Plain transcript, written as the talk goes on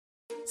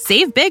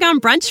Save big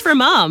on brunch for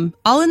mom,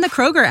 all in the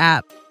Kroger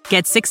app.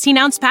 Get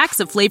 16-ounce packs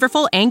of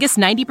flavorful Angus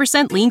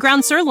 90% lean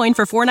ground sirloin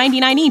for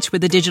 $4.99 each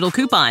with a digital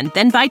coupon.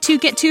 Then buy 2,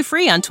 get 2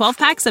 free on 12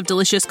 packs of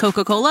delicious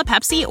Coca-Cola,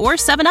 Pepsi, or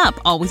 7-Up,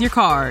 all with your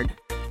card.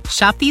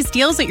 Shop these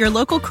deals at your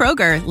local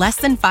Kroger, less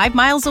than 5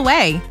 miles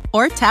away.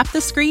 Or tap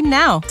the screen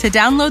now to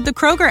download the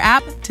Kroger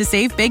app to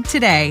save big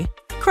today.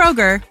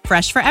 Kroger,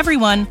 fresh for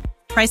everyone.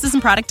 Prices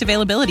and product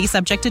availability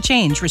subject to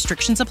change.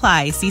 Restrictions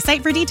apply. See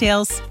site for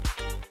details.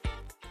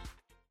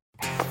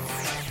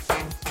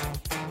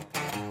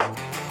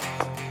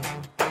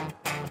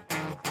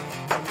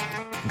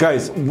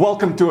 Guys,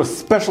 welcome to a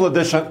special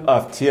edition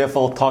of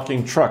TFL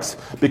Talking Trucks,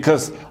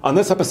 because on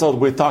this episode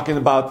we're talking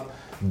about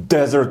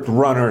desert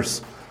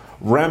runners,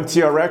 Ram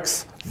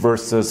TRX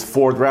versus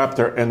Ford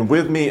Raptor, and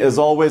with me as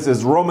always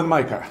is Roman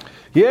Micah.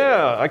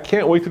 Yeah, I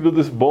can't wait to do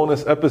this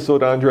bonus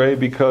episode, Andre,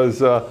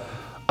 because I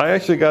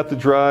actually got to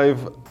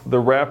drive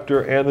the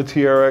Raptor and the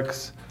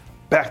TRX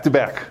back to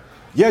back.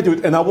 Yeah,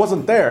 dude, and I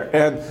wasn't there.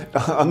 And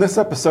on this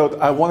episode,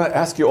 I want to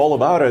ask you all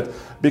about it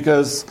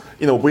because,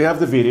 we have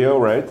the video,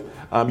 right?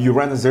 You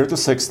ran a 0 to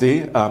 60.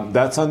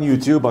 That's on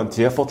YouTube on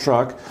TFL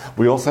Truck.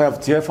 We also have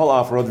TFL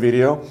Off-Road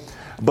video.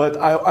 But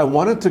I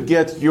wanted to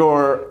get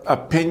your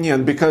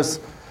opinion because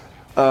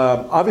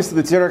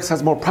obviously the TRX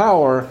has more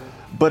power,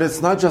 but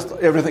it's not just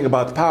everything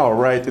about power,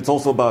 right? It's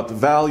also about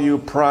value,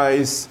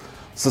 price,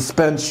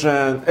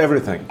 suspension,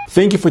 everything.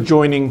 Thank you for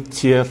joining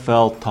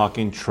TFL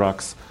Talking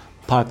Trucks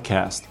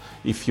podcast.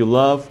 If you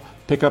love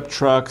pickup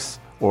trucks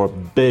or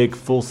big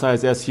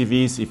full-size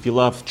SUVs, if you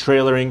love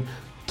trailering,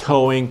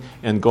 towing,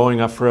 and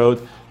going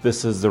off-road,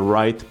 this is the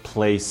right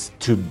place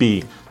to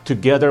be.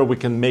 Together we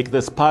can make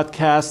this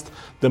podcast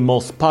the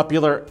most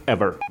popular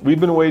ever. We've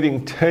been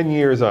waiting 10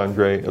 years,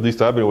 Andre, at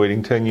least I've been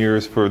waiting 10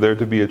 years for there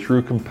to be a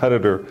true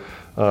competitor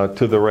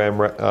to the Ram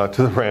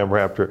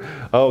Raptor.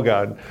 Oh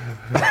God,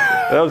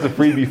 that was a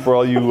freebie for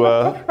all you,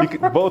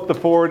 both the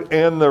Ford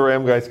and the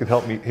Ram guys can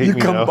help me. You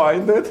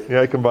combined it?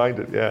 Yeah, I combined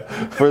it, yeah,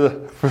 for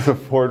the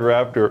Ford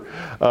Raptor.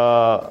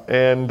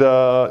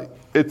 And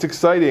it's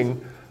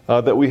exciting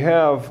that we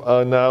have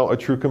now a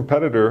true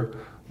competitor,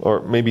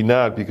 or maybe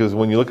not, because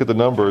when you look at the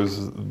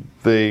numbers,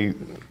 they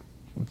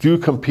do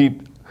compete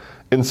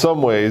in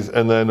some ways,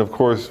 and then of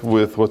course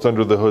with what's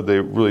under the hood, they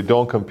really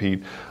don't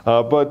compete.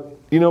 But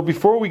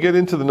before we get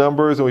into the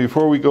numbers and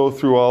before we go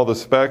through all the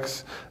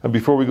specs and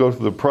before we go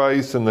through the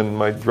price and then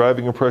my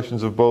driving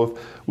impressions of both,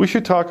 we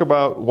should talk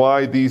about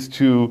why these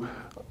two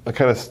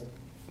kind of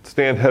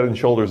stand head and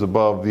shoulders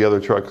above the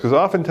other trucks. Because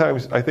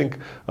oftentimes I think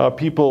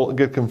people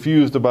get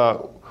confused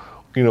about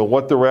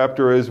what the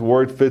Raptor is,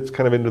 where it fits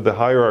kind of into the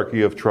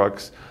hierarchy of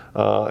trucks.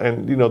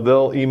 And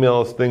they'll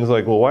email us things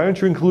like, well, why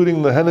aren't you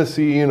including the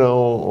Hennessy,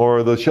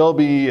 or the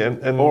Shelby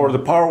and or the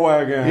Power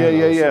Wagon?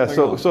 Yeah.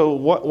 So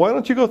why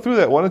don't you go through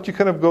that? Why don't you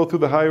kind of go through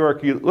the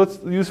hierarchy? Let's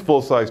use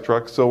full-size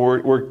trucks. So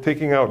we're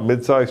taking out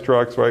mid-size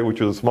trucks, right,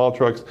 which are the small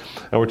trucks,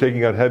 and we're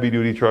taking out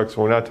heavy-duty trucks.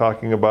 We're not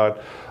talking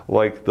about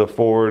like the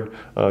Ford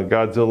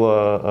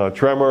Godzilla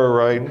Tremor,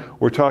 right?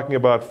 We're talking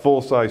about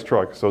full-size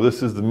trucks. So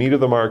this is the meat of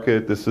the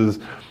market. This is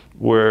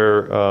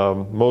where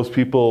most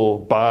people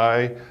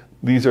buy.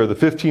 These are the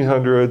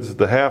 1500s,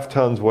 the half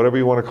tons, whatever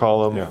you want to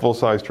call them,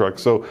 full-size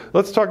trucks. So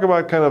let's talk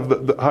about kind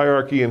of the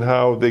hierarchy and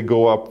how they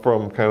go up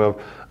from kind of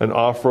an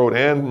off-road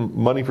and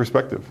money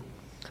perspective.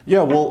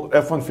 Yeah, well,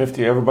 F-150,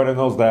 everybody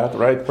knows that,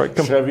 right?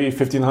 Chevy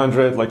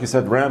 1500, like you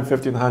said, Ram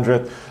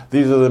 1500.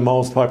 These are the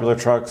most popular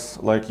trucks,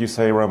 like you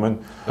say,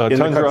 Roman, in the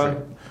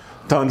country.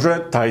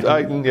 Tundra,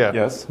 Titan,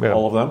 yes,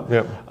 all of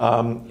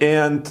them.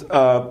 And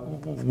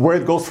where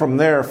it goes from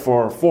there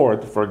for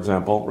Ford, for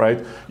example,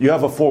 right? You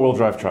have a four-wheel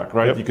drive truck,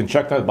 right? You can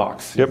check that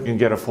box. You can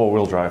get a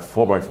four-wheel drive,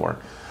 4x4.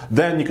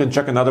 Then you can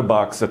check another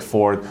box at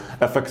Ford,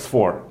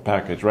 FX4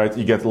 package, right?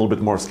 You get a little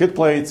bit more skid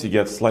plates, you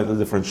get slightly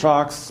different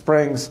shocks,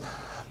 springs,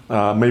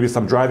 maybe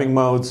some driving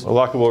modes. A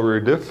lockable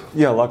rear diff?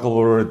 Yeah,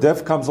 lockable rear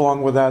diff comes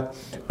along with that.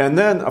 And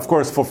then, of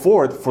course, for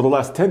Ford, for the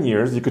last 10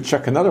 years, you could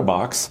check another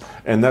box,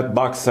 and that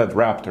box said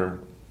Raptor,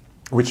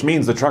 which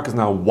means the truck is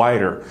now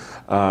wider.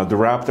 The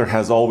Raptor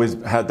has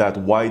always had that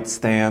wide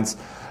stance.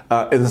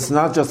 And it's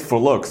not just for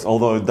looks,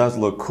 although it does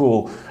look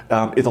cool.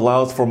 It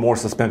allows for more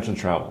suspension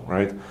travel,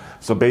 right?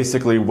 So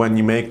basically, when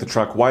you make the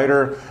truck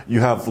wider, you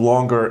have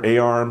longer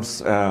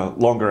A-arms,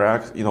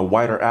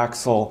 wider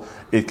axle.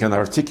 It can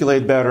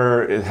articulate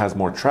better. It has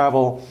more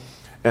travel.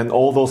 And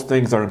all those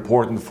things are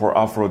important for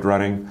off-road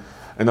running.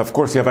 And of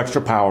course, you have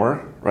extra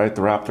power, right?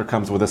 The Raptor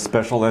comes with a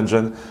special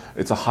engine.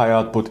 It's a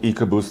high-output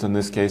EcoBoost in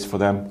this case for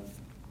them.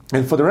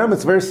 And for the Ram,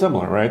 it's very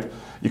similar, right?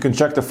 You can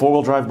check the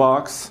four-wheel drive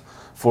box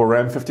for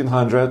Ram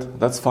 1500.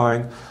 That's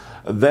fine.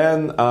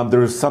 Then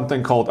there is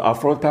something called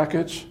off-road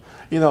package.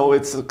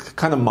 It's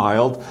kind of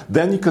mild.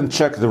 Then you can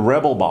check the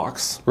Rebel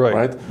box,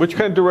 right? Which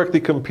kind of directly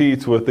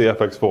competes with the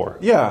FX4.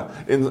 Yeah,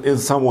 in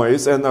some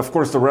ways. And of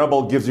course, the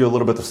Rebel gives you a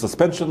little bit of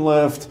suspension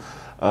lift,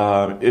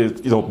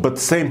 but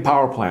same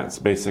power plants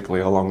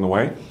basically along the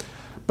way.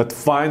 But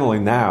finally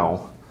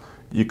now,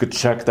 you could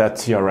check that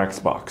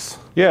TRX box.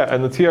 Yeah,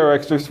 and the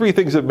TRX, there's three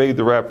things that made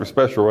the Raptor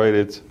special, right?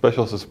 It's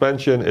special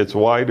suspension, it's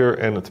wider,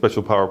 and it's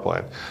special power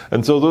plant.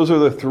 And so those are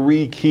the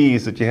three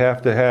keys that you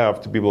have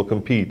to be able to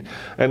compete.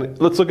 And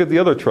let's look at the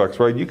other trucks,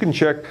 right? You can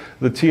check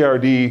the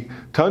TRD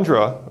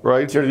Tundra,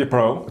 right? TRD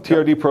Pro.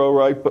 TRD Pro,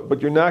 right?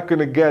 But you're not going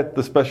to get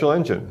the special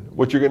engine.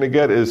 What you're going to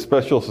get is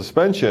special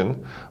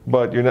suspension,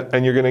 but you're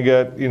going to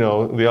get,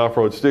 the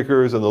off-road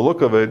stickers and the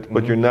look of it,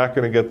 but you're not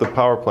going to get the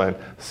power plant.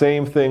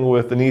 Same thing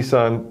with the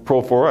Nissan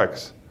Pro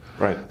 4X.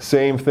 Right.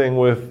 Same thing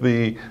with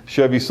the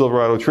Chevy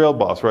Silverado Trail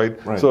Boss, right?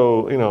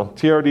 So,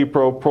 TRD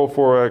Pro, Pro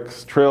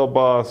 4X, Trail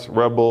Boss,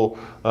 Rebel,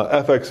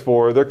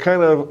 FX4, they're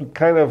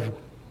kind of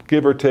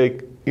give or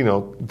take,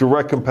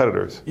 direct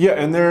competitors. Yeah,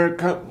 and they're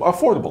kind of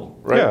affordable,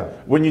 right? Yeah.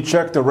 When you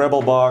check the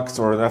Rebel box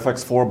or an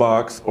FX4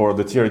 box or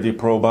the TRD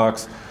Pro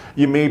box,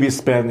 you may be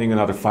spending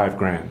another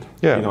 $5,000,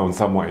 in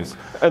some ways.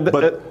 And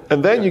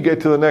then you get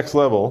to the next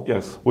level,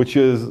 yes, which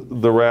is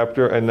the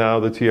Raptor and now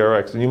the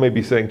TRX. And you may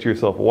be saying to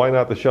yourself, why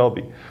not the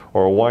Shelby?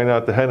 Or why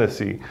not the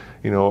Hennessy?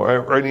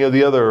 Or any of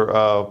the other,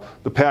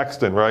 the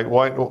Paxton, right?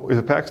 Why is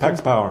it Paxton? Pax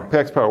Power.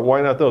 Pax Power.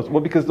 Why not those?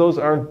 Well, because those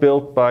aren't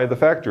built by the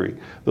factory.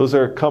 Those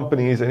are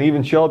companies, and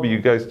even Shelby, you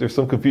guys, there's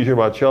some confusion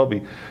about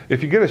Shelby.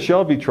 If you get a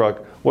Shelby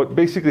truck, what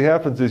basically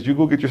happens is you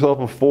go get yourself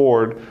a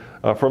Ford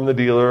from the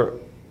dealer,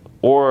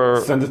 or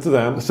send it to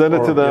them,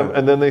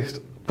 and then they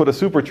put a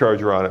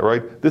supercharger on it,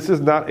 right? This is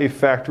not a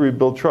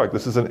factory-built truck.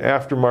 This is an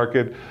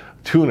aftermarket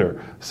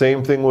tuner.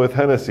 Same thing with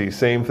Hennessy.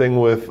 Same thing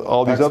with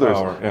all these others.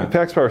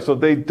 Pax Power. So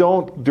they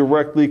don't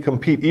directly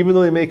compete. Even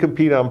though they may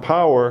compete on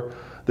power,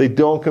 they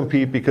don't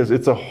compete because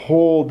it's a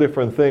whole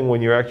different thing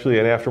when you're actually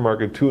an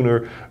aftermarket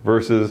tuner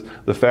versus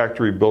the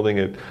factory building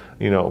it,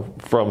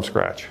 from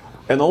scratch.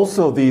 And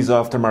also these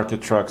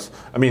aftermarket trucks,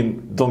 I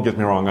mean, don't get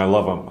me wrong, I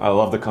love them. I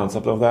love the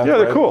concept of that. Yeah,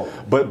 they're cool.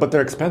 But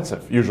they're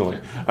expensive, usually.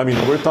 I mean,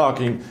 we're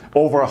talking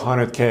over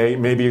 $100K,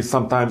 maybe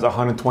sometimes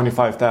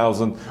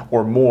 $125,000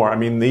 or more. I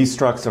mean, these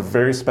trucks are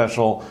very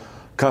special,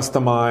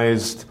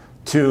 customized,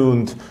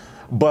 tuned.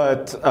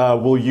 But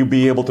will you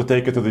be able to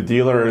take it to the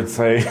dealer and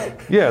say...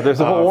 Yeah, there's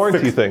a whole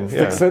warranty thing.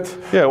 Fix it?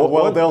 Yeah,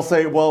 well, they'll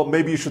say, well,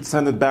 maybe you should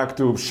send it back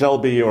to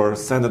Shelby or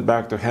send it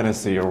back to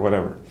Hennessy or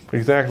whatever.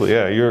 Exactly,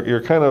 yeah.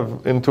 You're kind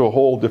of into a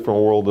whole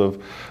different world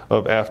of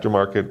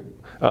aftermarket.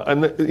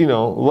 And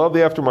love the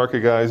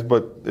aftermarket guys,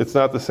 but it's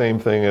not the same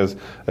thing as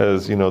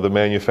the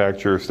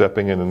manufacturer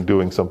stepping in and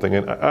doing something.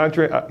 And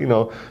Andre,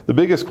 the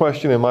biggest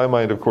question in my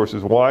mind, of course,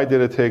 is why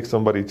did it take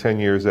somebody 10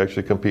 years to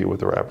actually compete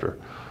with the Raptor?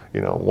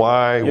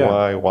 Why?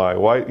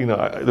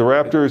 The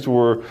Raptors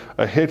were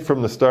a hit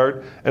from the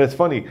start. And it's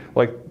funny,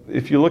 like,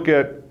 if you look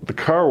at the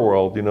car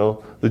world,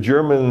 the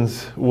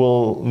Germans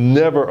will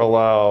never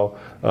allow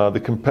the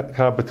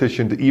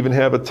competition to even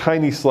have a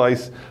tiny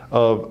slice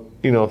of,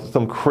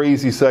 some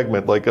crazy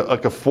segment, like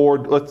a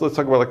Ford, let's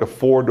talk about like a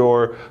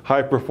four-door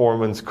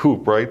high-performance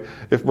coupe, right?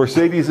 If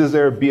Mercedes is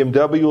there,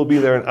 BMW will be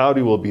there, and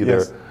Audi will be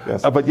there.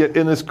 Yes. But yet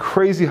in this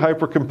crazy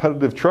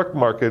hyper-competitive truck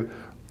market,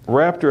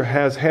 Raptor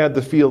has had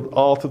the field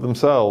all to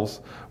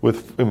themselves.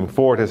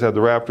 Ford has had the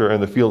Raptor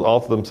and the field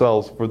all to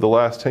themselves for the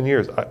last 10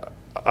 years.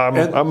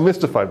 I'm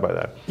mystified by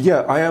that.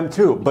 Yeah, I am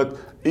too. But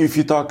if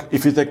you take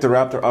the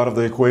Raptor out of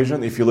the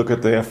equation, if you look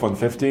at the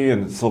F-150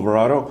 and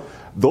Silverado,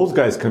 those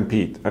guys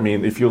compete. I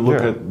mean, if you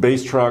look at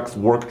base trucks,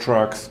 work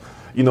trucks,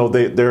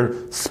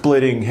 they're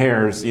splitting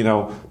hairs,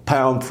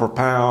 pound for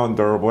pound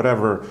or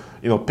whatever,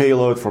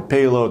 payload for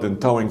payload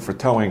and towing for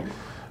towing.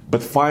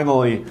 But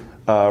finally,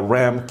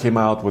 Ram came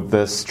out with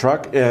this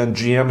truck, and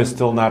GM is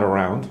still not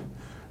around.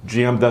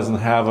 GM doesn't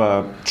have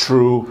a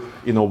true,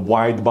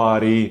 wide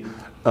body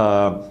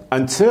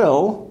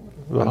until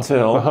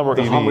the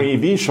Hummer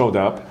EV showed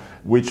up,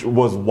 which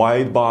was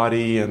wide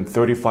body and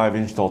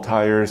 35-inch tall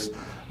tires,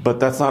 but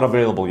that's not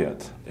available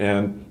yet.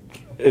 And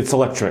it's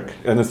electric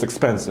and it's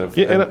expensive.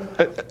 Yeah,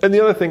 and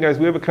the other thing, guys,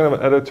 we have a kind of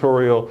an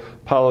editorial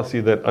policy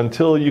that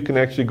until you can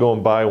actually go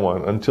and buy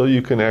one, until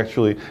you can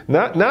actually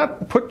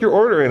not put your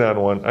order in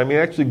on one, I mean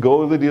actually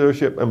go to the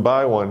dealership and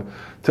buy one,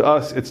 to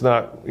us it's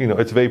not,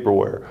 it's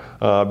vaporware.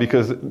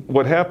 Because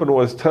what happened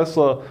was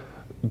Tesla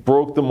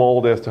broke the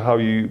mold as to how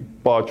you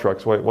bought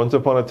trucks, right? Once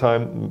upon a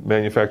time,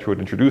 manufacturer would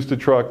introduce the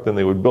truck, then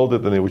they would build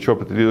it, then they would show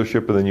up at the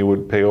dealership, and then you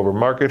would pay over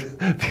market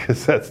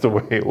because that's the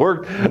way it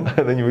worked,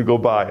 and then you would go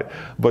buy it.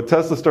 But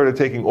Tesla started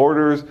taking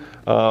orders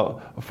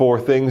for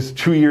things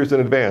 2 years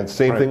in advance.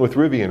 Same thing with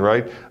Rivian,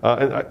 right?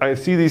 And I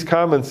see these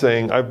comments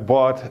saying, I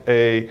bought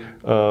a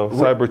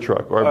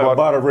Cybertruck, or I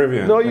bought a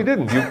Rivian. No, you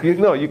didn't.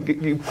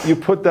 You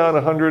put down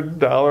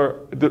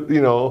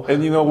 $100,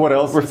 and you know what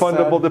else?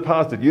 Refundable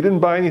deposit. You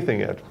didn't buy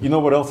anything yet. You know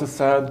what else is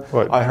sad?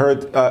 What? I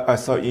heard. I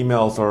saw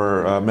emails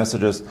or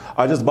messages.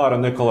 I just bought a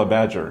Nikola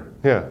Badger.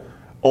 Yeah.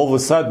 All of a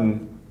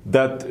sudden,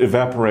 that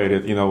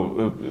evaporated.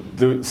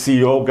 The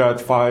CEO got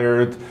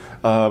fired.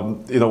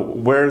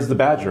 Where's the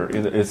Badger?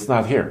 It's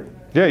not here.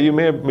 Yeah, you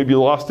may have maybe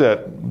lost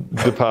that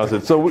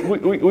deposit. So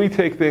we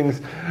take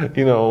things,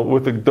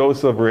 with a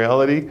dose of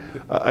reality.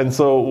 And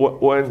so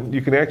when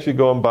you can actually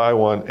go and buy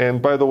one,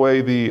 and by the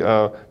way, the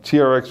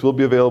TRX will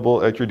be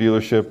available at your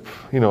dealership,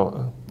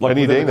 like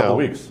any day a couple now.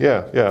 Weeks.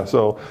 Yeah.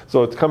 So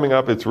it's coming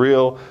up. It's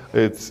real.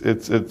 It's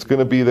going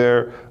to be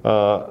there.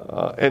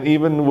 And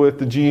even with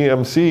the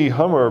GMC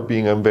Hummer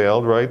being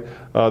unveiled, right?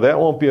 That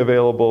won't be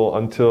available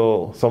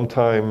until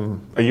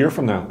sometime a year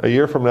from now.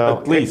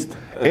 At least.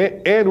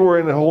 And we're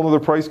in a whole other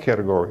price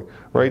category,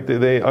 right?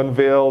 They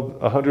unveiled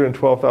a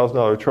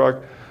 $112,000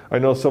 truck. I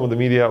know some of the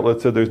media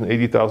outlets said there's an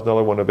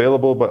 $80,000 one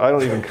available, but I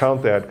don't even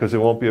count that because it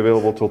won't be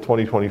available till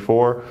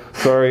 2024.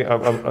 Sorry,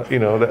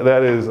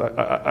 that is,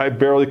 I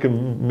barely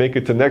can make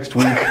it to next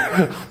week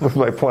with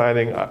my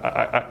planning.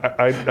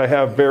 I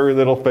have very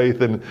little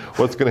faith in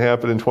what's going to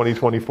happen in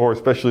 2024,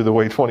 especially the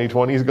way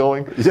 2020 is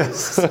going.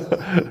 Yes.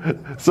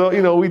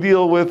 So, we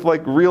deal with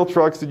like real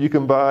trucks that you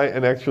can buy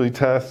and actually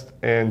test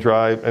and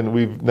drive, and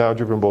we've now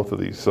driven both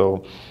of these.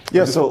 So,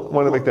 yeah, so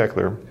want to make that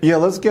clear. Yeah,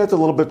 let's get a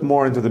little bit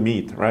more into the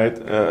meat, right?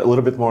 A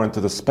little bit more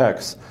into the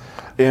specs.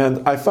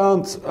 And I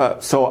found,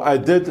 so I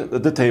did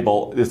the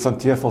table, it's on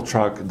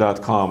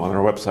tfltruck.com on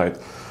our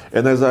website.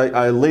 And as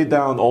I laid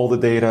down all the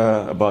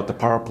data about the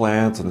power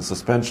plants and the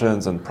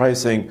suspensions and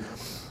pricing,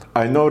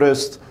 I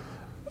noticed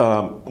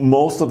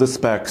most of the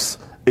specs,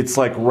 it's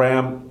like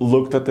Ram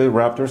looked at the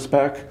Raptor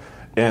spec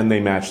and they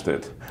matched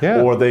it.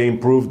 Yeah. Or they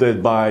improved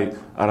it by,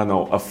 I don't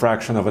know, a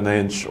fraction of an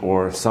inch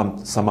or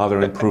some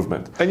other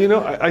improvement. And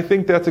I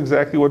think that's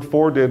exactly what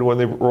Ford did when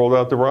they rolled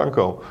out the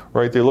Bronco,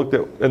 right? They looked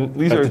at, and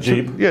these are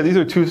Jeep. These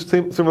are two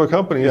similar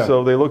companies. Yeah.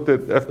 So they looked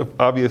at,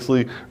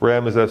 obviously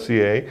Ram is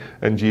FCA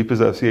and Jeep is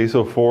FCA.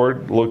 So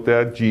Ford looked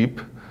at Jeep,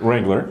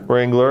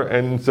 Wrangler,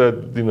 and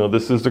said,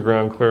 this is the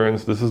ground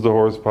clearance, this is the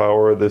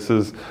horsepower, this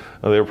is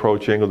the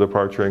approach angle,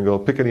 departure angle,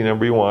 pick any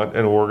number you want,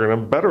 and we're going to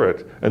better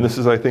it. And this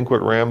is, I think,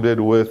 what Ram did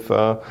with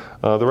the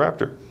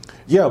Raptor.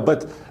 Yeah,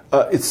 but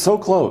it's so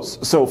close.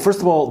 So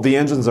first of all, the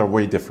engines are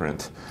way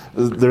different.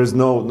 There's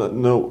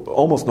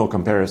almost no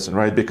comparison,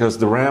 right? Because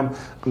the Ram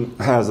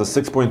has a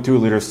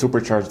 6.2-liter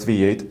supercharged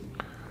V8,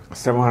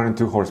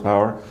 702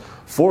 horsepower.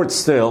 Ford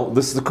still,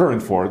 this is the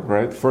current Ford,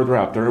 right? Ford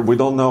Raptor. We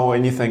don't know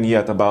anything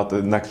yet about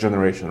the next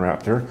generation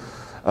Raptor.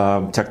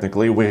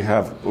 Technically, we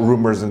have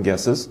rumors and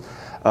guesses.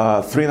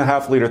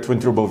 3.5-liter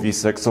twin-turbo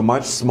V6, so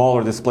much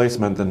smaller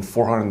displacement than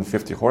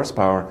 450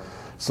 horsepower.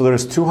 So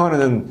there's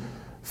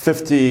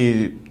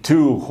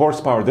 252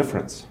 horsepower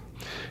difference.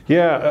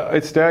 Yeah,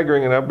 it's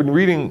staggering, and I've been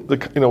reading.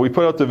 We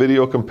put out the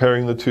video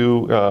comparing the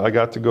two. I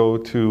got to go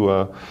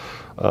to.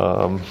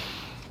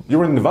 You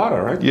were in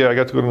Nevada, right? Yeah, I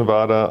got to go to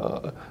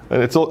Nevada,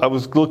 and I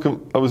was a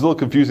little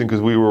confusing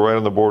because we were right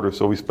on the border,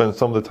 so we spent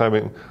some of the time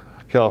in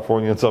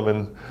California and some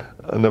in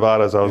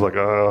Nevada. So I was like,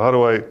 how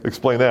do I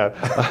explain that?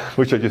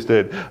 Which I just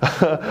did.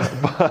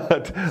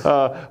 But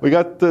we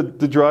got to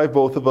drive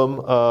both of them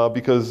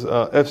because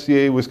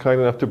FCA was kind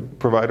enough to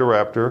provide a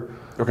Raptor.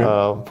 Okay.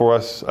 For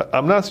us.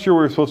 I'm not sure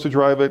we were supposed to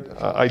drive it.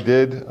 I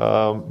did.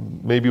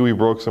 Maybe we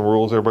broke some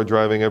rules there by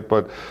driving it,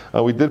 but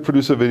we did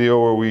produce a video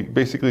where we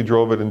basically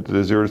drove it into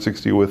the 0 to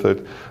 60 with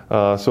it.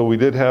 So we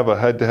did have a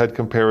head-to-head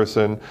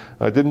comparison.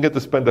 I didn't get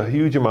to spend a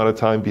huge amount of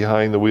time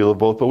behind the wheel of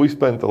both, but we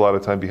spent a lot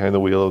of time behind the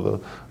wheel of the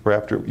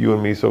Raptor, you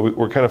and me, so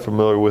we're kind of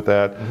familiar with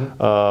that.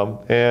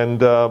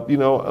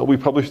 Mm-hmm. We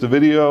published the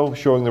video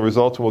showing the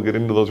results, and we'll get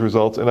into those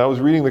results. And I was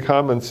reading the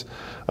comments,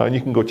 and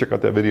you can go check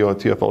out that video on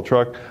TFL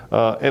Truck.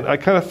 And I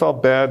kind of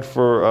felt bad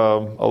for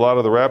a lot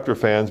of the Raptor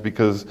fans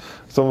because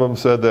some of them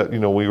said that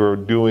we were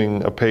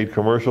doing a paid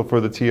commercial for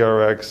the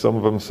TRX. Some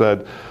of them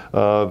said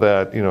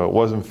that it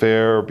wasn't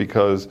fair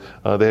because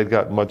they had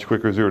gotten much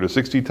quicker 0 to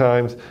 60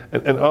 times.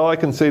 And all I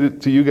can say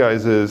to you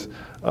guys is,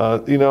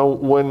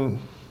 when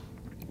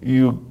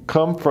you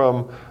come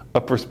from a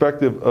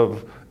perspective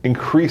of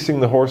increasing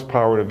the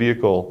horsepower in a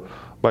vehicle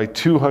by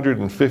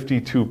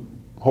 252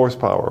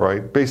 horsepower,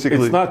 right?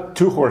 Basically, it's not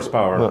 2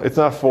 horsepower. No, it's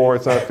not 4,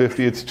 it's not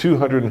 50, it's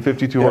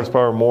 252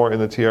 horsepower more in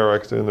the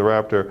TRX than in the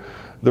Raptor.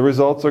 The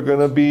results are going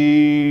to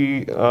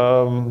be,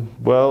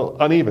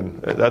 uneven.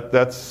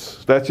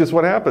 That's just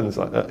what happens.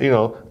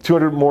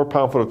 200 more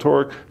pound-foot of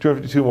torque,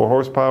 252 more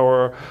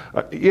horsepower.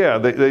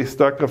 They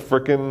stuck a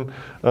frickin'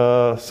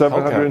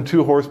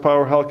 702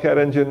 horsepower Hellcat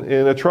engine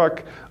in a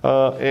truck,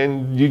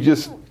 and you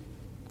just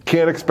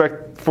can't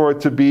expect for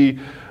it to be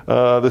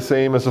the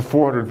same as a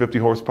 450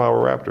 horsepower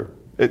Raptor.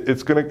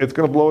 It's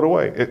gonna blow it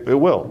away. It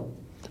will.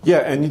 Yeah,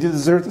 and you did the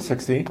 0 to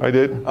 60. I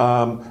did.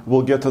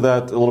 We'll get to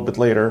that a little bit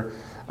later.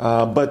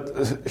 But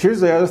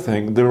here's the other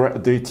thing.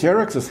 The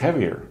TRX is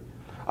heavier.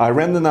 I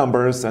ran the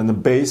numbers, and the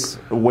base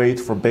weight,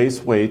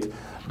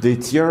 the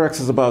TRX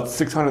is about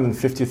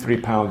 653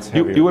 pounds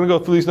heavier. You want to go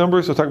through these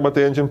numbers? So talk about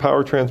the engine,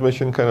 power,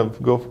 transmission, kind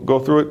of go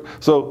through it.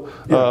 So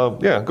go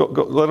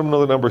let them know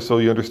the numbers so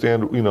you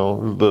understand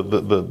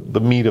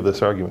the meat of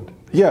this argument.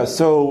 Yeah,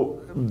 so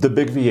the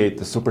big V8,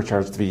 the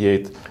supercharged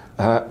V8,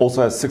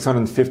 also has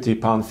 650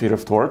 pound-feet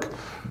of torque,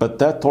 but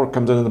that torque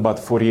comes in at about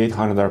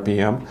 4,800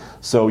 RPM,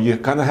 so you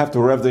kind of have to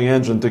rev the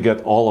engine to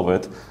get all of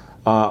it.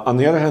 On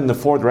the other hand, the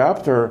Ford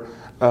Raptor,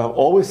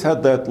 always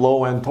had that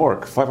low-end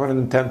torque,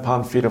 510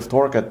 pound-feet of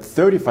torque at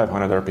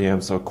 3,500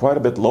 RPM, so quite a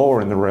bit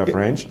lower in the rev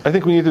range. I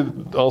think we need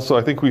to also,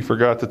 I think we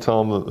forgot to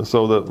tell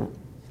them,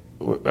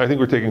 I think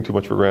we're taking too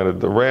much for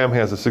granted. The Ram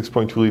has a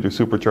 6.2-liter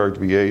supercharged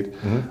V8,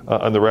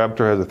 and the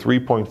Raptor has a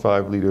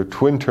 3.5-liter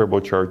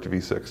twin-turbocharged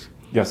V6.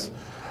 Yes.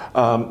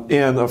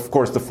 And, of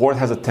course, the Ford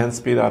has a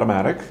 10-speed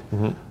automatic.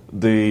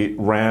 The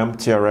Ram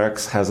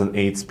TRX has an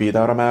 8-speed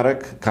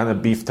automatic, kind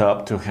of beefed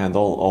up to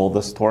handle all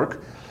this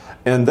torque.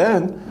 And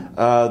then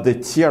the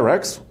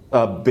TRX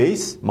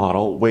base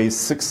model weighs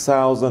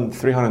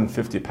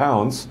 6,350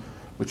 pounds,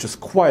 which is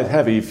quite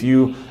heavy. If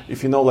you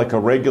know, like a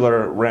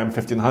regular Ram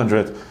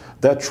 1500,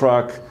 that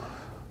truck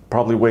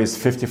probably weighs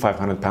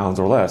 5,500 pounds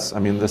or less. I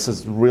mean, this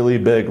is really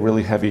big,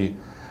 really heavy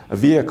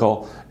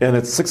vehicle, and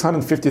it's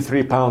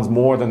 653 pounds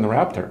more than the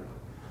Raptor.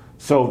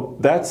 So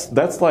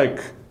that's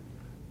like,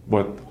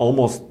 what,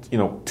 almost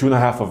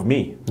 2.5 of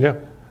me. Yeah.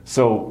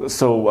 So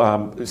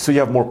you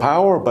have more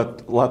power,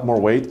 but a lot more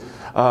weight.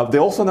 They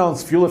also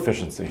announced fuel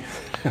efficiency.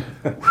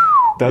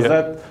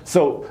 That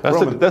so?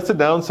 That's the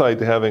downside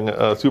to having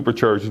a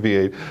supercharged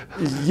V8.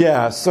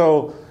 Yeah.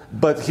 So,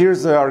 but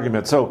here's the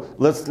argument. So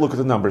let's look at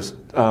the numbers.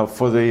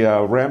 For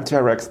the Ram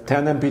TRX,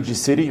 10 mpg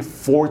city,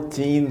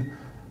 14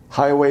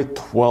 highway,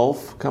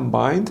 12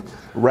 combined.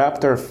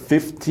 Raptor,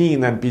 15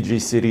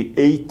 mpg city,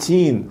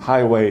 18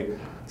 highway,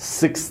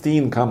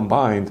 16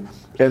 combined.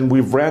 And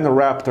we've ran a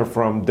Raptor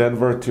from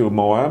Denver to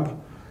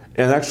Moab,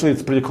 and actually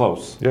it's pretty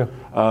close. Yeah.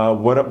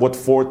 What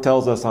Ford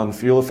tells us on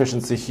fuel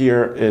efficiency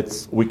here,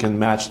 we can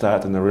match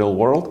that in the real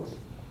world.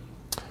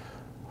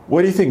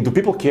 What do you think? Do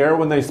people care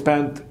when they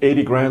spend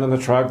 80 grand on a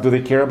truck? Do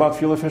they care about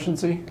fuel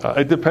efficiency?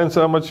 It depends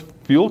on how much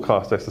fuel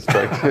costs, I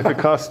suspect. If it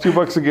costs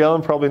 $2 a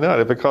gallon, probably not.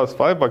 If it costs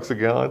 $5 a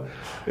gallon,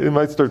 it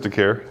might start to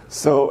care.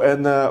 So,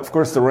 and of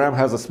course, the Ram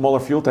has a smaller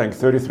fuel tank,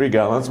 33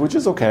 gallons, which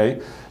is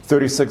okay.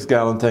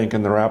 36-gallon tank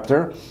in the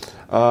Raptor.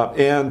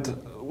 And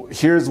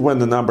here's when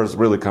the numbers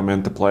really come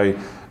into play.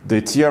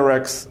 The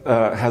TRX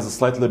has a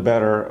slightly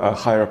better,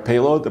 higher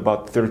payload,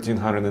 about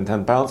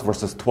 1,310 pounds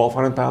versus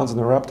 1,200 pounds in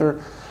the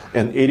Raptor,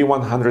 and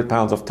 8,100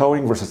 pounds of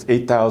towing versus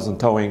 8,000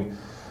 towing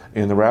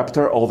in the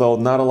Raptor, although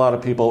not a lot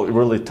of people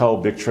really tow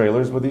big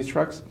trailers with these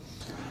trucks.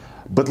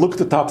 But look at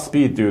the top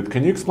speed, dude.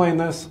 Can you explain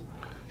this?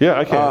 Yeah,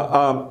 I can.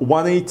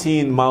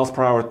 118 miles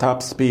per hour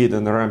top speed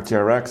in the Ram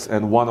TRX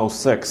and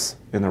 106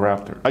 in the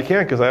Raptor. I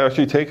can't, because I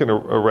actually taken a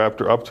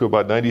Raptor up to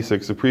about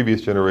 96, the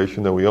previous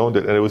generation that we owned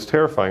it, and it was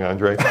terrifying,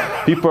 Andre.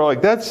 People are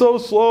like, that's so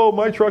slow,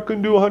 my truck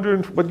can do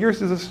 100, but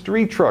yours is a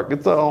street truck.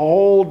 It's a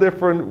whole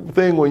different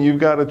thing when you've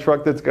got a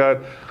truck that's got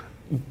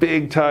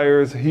big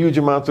tires, huge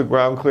amounts of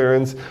ground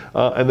clearance,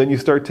 and then you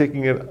start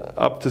taking it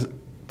up to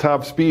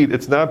top speed.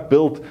 It's not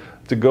built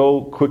to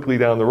go quickly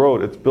down the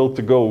road. It's built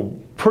to go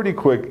pretty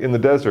quick in the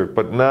desert,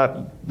 but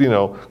not,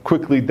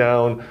 quickly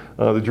down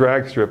the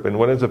drag strip. And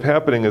what ends up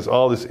happening is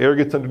all this air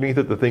gets underneath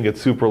it, the thing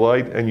gets super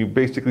light, and you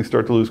basically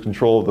start to lose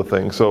control of the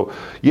thing. So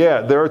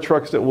yeah, there are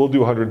trucks that will do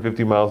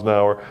 150 miles an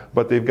hour,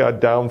 but they've got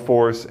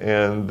downforce,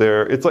 and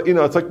it's like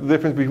the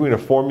difference between a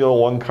Formula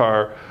One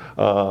car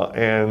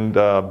and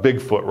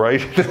Bigfoot,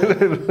 right?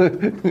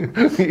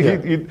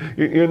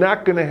 You're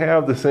not going to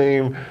have the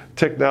same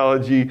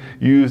technology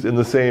used in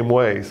the same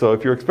way. So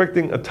if you're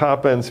expecting a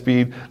top-end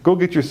speed, go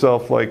get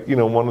yourself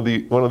one of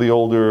the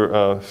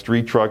older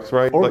street trucks,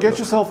 right? Or get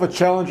yourself a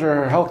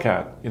Challenger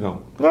Hellcat,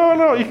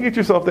 No, you can get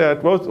yourself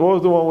that. What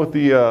was the one with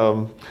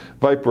the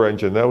Viper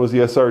engine? That was the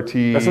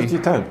SRT.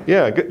 SRT10.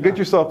 Yeah, get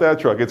yourself that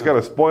truck. It's got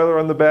a spoiler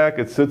on the back.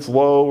 It sits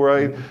low,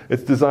 right? Mm-hmm.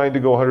 It's designed to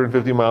go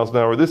 150 miles an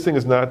hour. This thing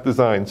is not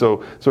designed.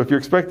 So if you're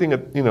expecting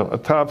a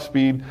top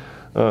speed,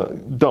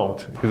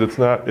 don't, because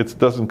it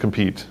doesn't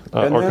compete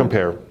or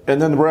compare.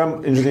 And then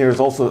Ram engineers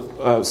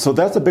also. So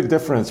that's a big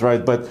difference,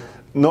 right? But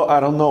no, I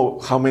don't know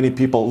how many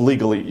people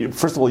legally.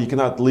 First of all, you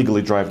cannot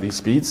legally drive these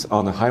speeds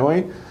on the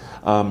highway.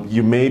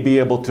 You may be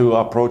able to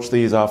approach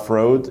these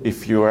off-road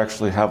if you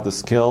actually have the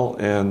skill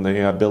and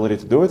the ability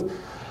to do it,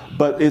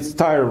 but it's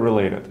tire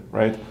related,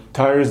 right?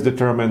 Tires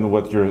determine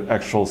what your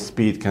actual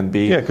speed can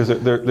be. Yeah, because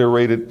they're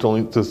rated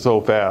only to so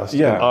fast.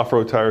 Yeah. And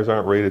off-road tires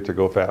aren't rated to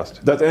go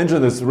fast. That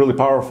engine is really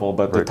powerful,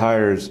 but the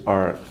tires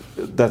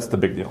that's the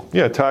big deal.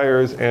 Yeah,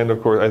 tires, and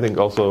of course, I think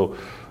also,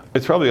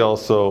 it's probably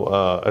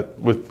also,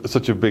 with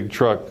such a big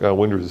truck,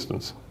 wind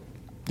resistance.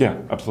 Yeah,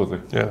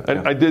 absolutely. Yeah,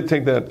 and I did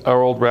take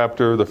our old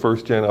Raptor, the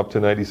first gen, up to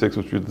 96,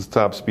 which was the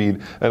top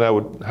speed, and I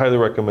would highly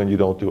recommend you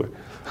don't do it.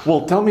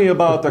 Well, tell me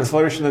about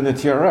acceleration in the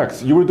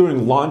TRX. You were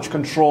doing launch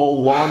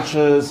control,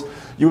 launches.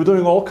 You were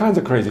doing all kinds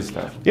of crazy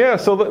stuff. Yeah,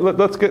 so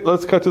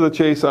let's cut to the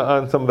chase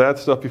on some of that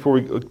stuff before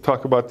we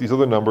talk about these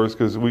other numbers,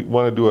 because we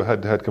want to do a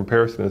head-to-head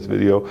comparison in this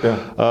video.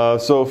 Yeah.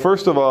 So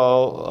first of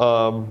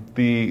all,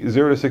 the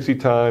 0 to 60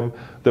 time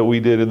that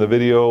we did in the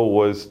video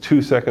was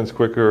 2 seconds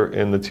quicker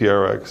in the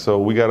TRX. So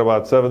we got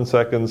about 7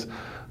 seconds,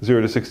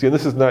 0 to 60. And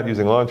this is not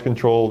using launch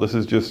control. This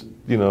is just,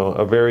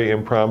 a very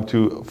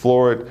impromptu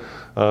floor it.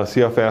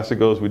 See how fast it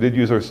goes. We did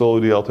use our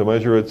SoloDL to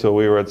measure it, so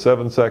we were at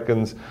 7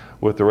 seconds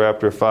with the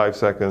Raptor, 5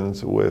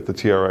 seconds with the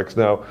TRX.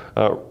 Now,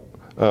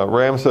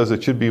 Ram says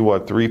it should be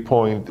what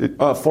 4.5.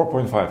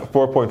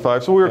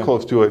 4.5. So we were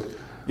close to it.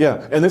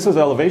 Yeah, and this is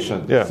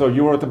elevation. Yeah. So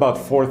you were at about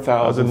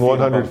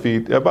 4,100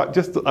 feet, about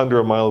just under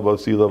a mile above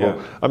sea level.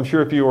 Yeah. I'm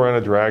sure if you were on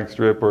a drag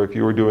strip or if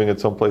you were doing it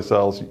someplace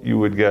else, you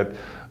would get,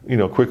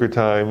 quicker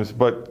times.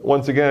 But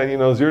once again,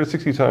 0 to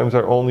 60 times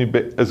are only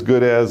as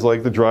good as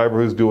like the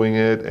driver who's doing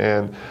it,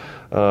 and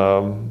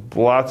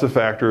lots of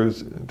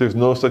factors. There's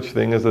no such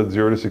thing as a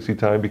 0 to 60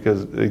 time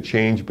because they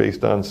change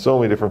based on so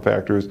many different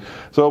factors.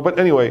 So, but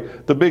anyway,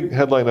 the big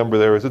headline number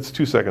there is it's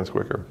 2 seconds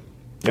quicker.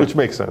 Yeah. Which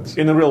makes sense.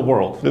 In the real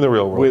world. In the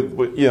real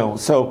world.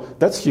 So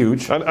that's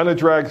huge. On a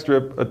drag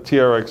strip, a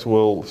TRX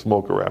will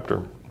smoke a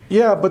Raptor.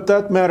 Yeah, but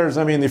that matters.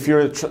 I mean, if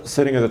you're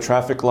sitting at a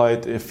traffic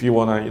light, if you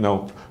want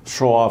to,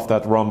 show off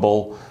that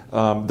rumble,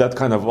 that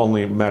kind of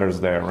only matters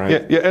there,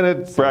 right? Yeah, and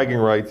it's bragging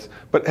rights.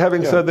 But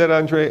having said that,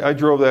 Andre, I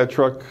drove that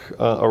truck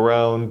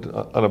around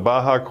on a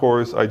Baja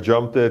course. I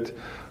jumped it,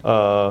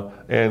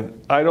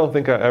 and I don't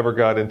think I ever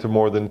got into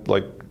more than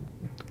like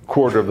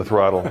quarter of the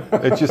throttle.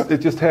 It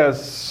just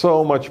has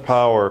so much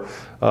power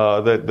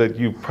that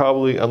you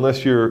probably,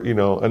 unless you're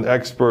an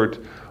expert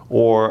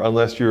or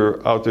unless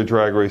you're out there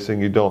drag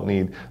racing, you don't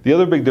need. The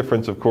other big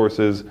difference, of course,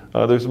 is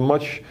there's a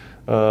much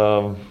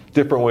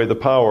different way the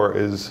power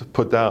is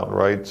put down,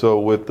 right? So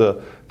with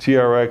the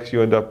TRX,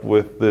 you end up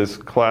with this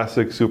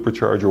classic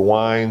supercharger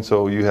whine,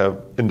 so you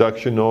have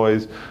induction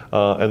noise,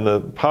 and the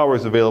power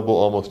is available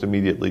almost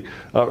immediately.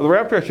 The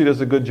Raptor actually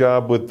does a good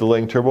job with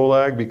delaying turbo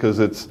lag because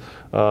it's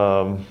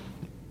a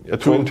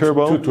twin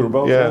turbo. Two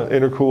turbos. Yeah,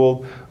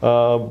 intercooled.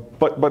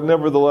 But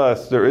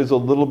nevertheless, there is a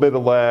little bit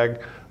of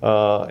lag,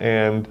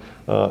 and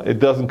it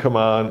doesn't come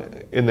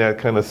on in that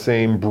kind of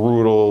same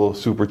brutal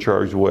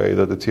supercharged way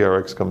that the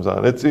TRX comes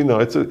on. It's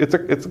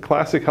a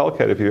classic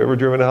Hellcat. If you've ever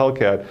driven a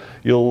Hellcat,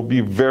 you'll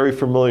be very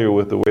familiar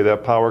with the way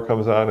that power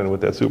comes on and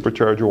with that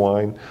supercharger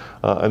whine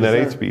and that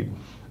 8-speed.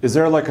 Is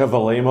there like a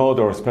valet mode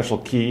or a special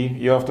key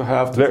you have to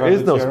have? There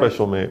is no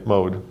special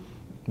mode.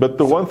 But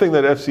the one thing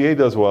that FCA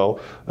does well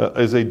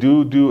is they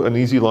do an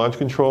easy launch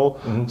control.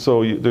 Mm-hmm.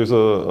 So there's a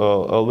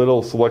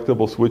little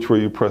selectable switch where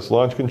you press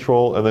launch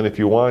control, and then if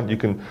you want, you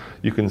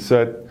can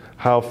set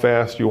how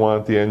fast you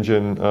want the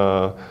engine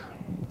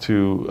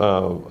to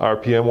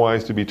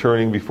RPM-wise to be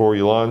turning before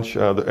you launch.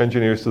 The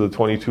engineers to the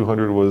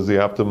 2200 was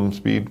the optimum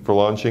speed for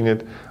launching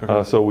it.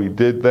 Okay. So we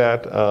did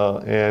that,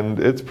 and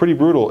it's pretty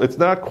brutal. It's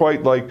not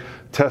quite like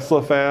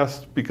Tesla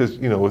fast because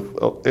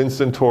with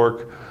instant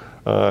torque.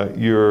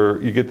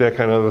 You get that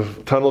kind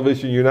of tunnel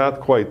vision. You're not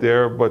quite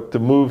there, but to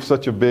move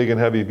such a big and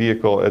heavy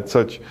vehicle at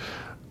such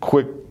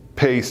quick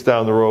pace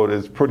down the road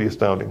is pretty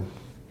astounding.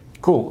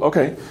 Cool.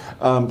 Okay.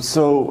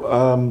 So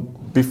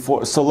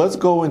let's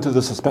go into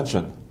the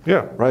suspension.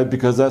 Yeah. Right,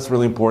 because that's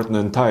really important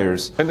in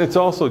tires. And it's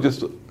also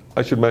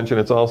I should mention,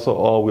 it's also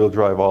all-wheel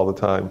drive all the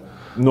time.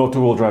 No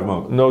two-wheel drive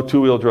mode. No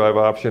two-wheel drive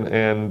option,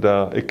 and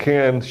it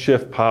can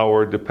shift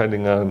power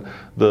depending on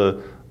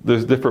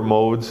There's different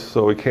modes,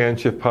 so it can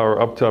shift power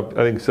up to,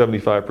 I think,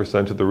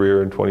 75% to the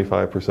rear and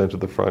 25% to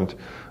the front,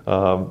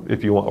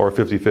 if you want, or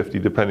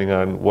 50-50, depending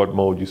on what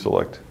mode you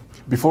select.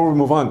 Before we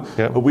move on,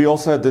 we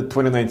also had the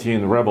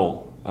 2019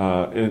 Rebel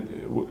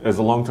as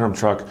a long-term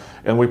truck,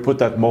 and we put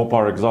that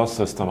Mopar exhaust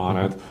system on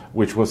it,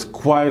 which was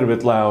quite a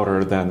bit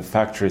louder than the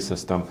factory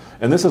system.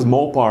 And this is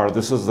Mopar,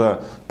 this is the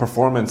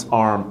performance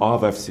arm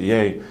of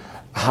FCA.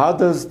 How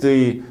does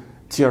the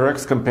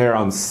TRX compare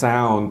on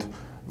sound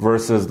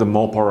versus the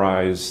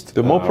Moparized?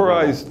 The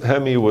Moparized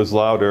Hemi was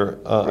louder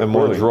and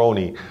more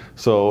droney.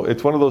 So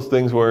it's one of those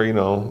things where,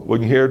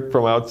 when you hear it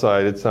from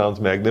outside, it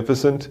sounds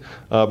magnificent.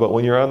 But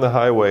when you're on the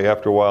highway,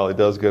 after a while, it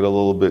does get a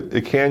little bit,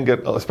 it can get,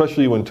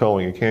 especially when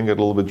towing, it can get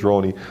a little bit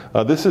droney.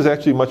 This is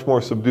actually much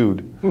more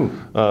subdued.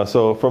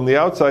 So from the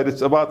outside,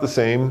 it's about the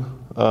same.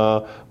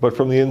 But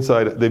from the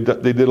inside, they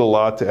did a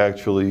lot to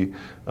actually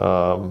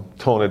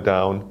tone it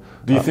down.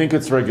 Do you think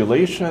it's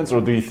regulations,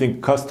 or do you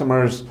think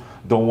customers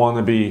don't want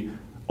to be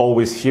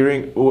always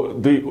hearing?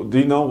 Do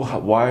you know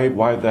why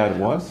that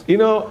was?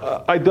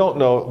 I don't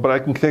know, but I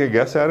can take a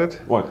guess at it.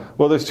 What?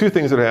 Well, there's two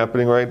things that are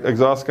happening, right?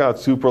 Exhaust got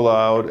super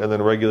loud, and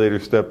then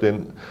regulators stepped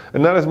in.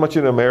 And not as much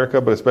in America,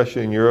 but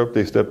especially in Europe,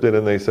 they stepped in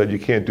and they said, you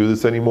can't do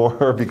this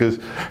anymore because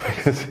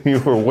you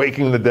were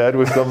waking the dead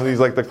with some of these,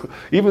 like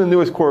even the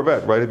newest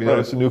Corvette, right? If you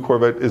notice, the new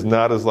Corvette is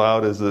not as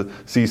loud as the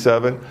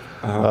C7.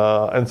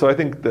 And so I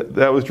think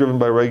that was driven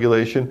by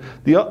regulation.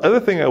 The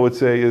other thing I would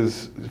say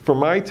is, for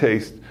my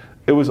taste,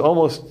 it was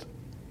almost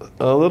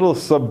a little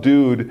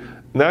subdued,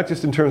 not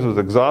just in terms of its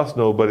exhaust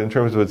note, but in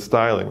terms of its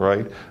styling,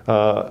 right?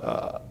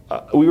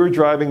 We were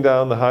driving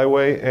down the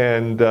highway,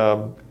 and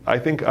I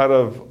think out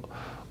of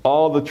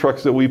all the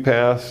trucks that we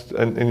passed,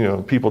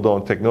 and people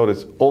don't take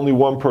notice, only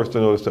one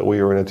person noticed that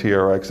we were in a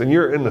TRX. And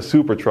you're in the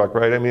super truck,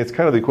 right? I mean, it's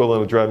kind of the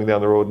equivalent of driving down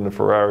the road in a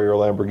Ferrari or a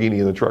Lamborghini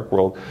in the truck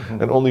world,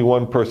 and only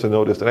one person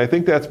noticed. And I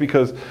think that's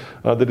because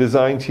the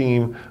design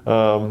team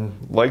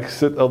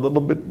likes it a little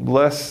bit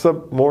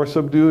more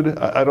subdued.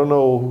 I don't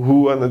know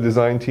who on the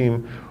design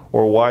team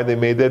or why they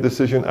made that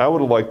decision. I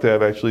would have liked to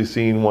have actually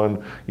seen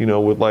one,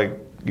 with like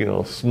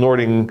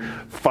snorting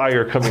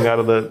fire coming out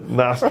of the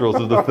nostrils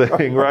of the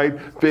thing,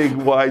 right? Big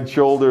wide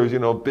shoulders,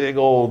 big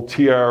old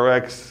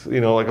TRX,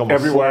 like almost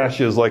everywhere.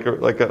 Slashes like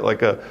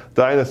a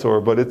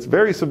dinosaur, but it's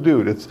very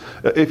subdued. It's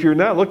if you're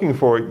not looking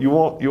for it, you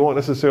won't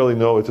necessarily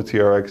know it's a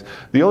TRX.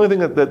 The only thing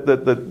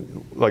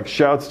that like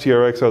shouts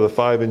TRX are the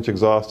 5-inch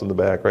exhaust in the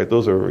back, right?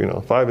 Those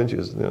are 5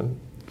 inches, big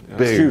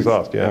huge.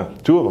 exhaust, yeah,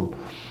 2 of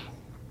them.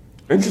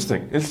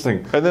 Interesting.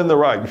 And then the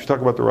ride. We should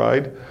talk about the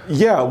ride.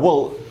 Yeah,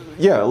 well,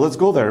 let's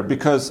go there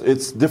because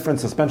it's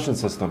different suspension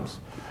systems.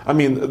 I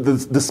mean,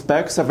 the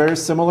specs are very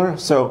similar.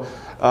 So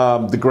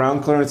the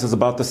ground clearance is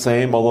about the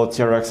same, although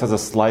TRX has a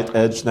slight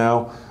edge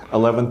now,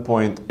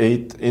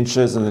 11.8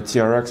 inches in the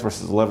TRX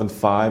versus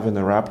 11.5 in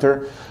the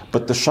Raptor.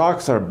 But the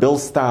shocks are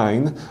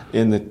Bilstein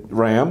in the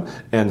Ram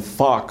and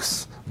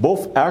Fox,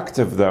 both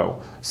active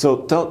though.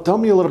 So tell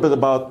me a little bit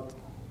about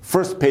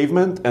first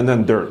pavement and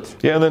then dirt.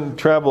 Yeah, and then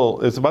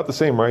travel is about the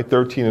same, right?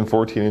 13 and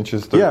 14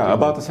 inches. 13. Yeah,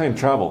 about the same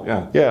travel,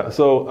 yeah. Yeah,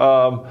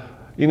 so,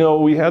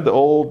 we had the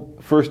old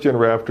first-gen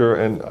Raptor,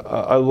 and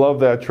I love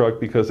that truck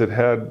because it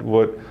had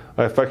what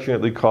I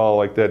affectionately call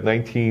like that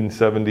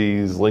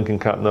 1970s Lincoln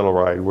Continental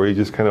ride, where you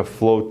just kind of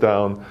float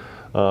down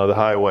the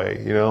highway,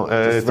 and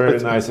it's very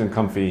nice and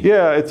comfy.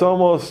 Yeah, it's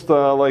almost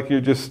like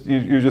you're just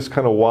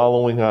kind of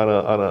wallowing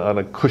on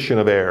a cushion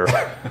of air,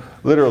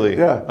 literally.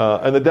 Yeah.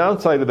 And the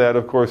downside of that,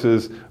 of course,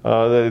 is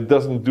that it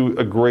doesn't do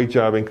a great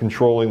job in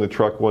controlling the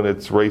truck when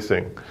it's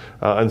racing.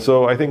 And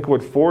so I think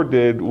what Ford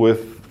did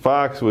with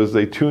Fox was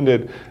they tuned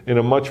it in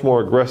a much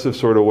more aggressive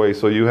sort of way,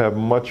 so you have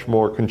much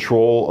more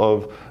control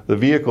of the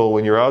vehicle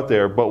when you're out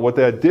there. But what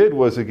that did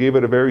was it gave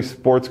it a very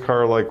sports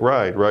car-like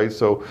ride, right?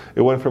 So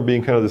it went from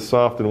being kind of the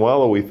soft and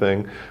wallowy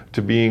thing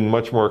to being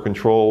much more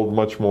controlled,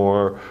 much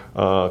more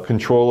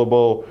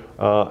controllable,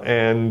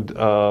 and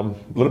a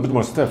little bit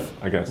more stiff,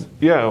 I guess.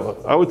 Yeah,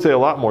 I would say a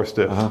lot more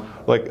stiff.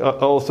 Like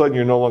all of a sudden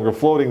you're no longer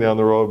floating down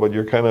the road, but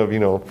you're kind of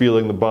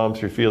feeling the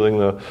bumps, you're feeling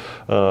the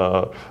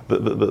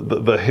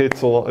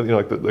hits,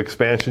 like the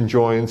expansion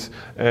joints,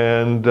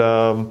 and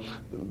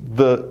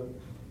the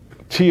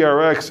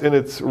TRX in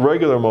its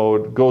regular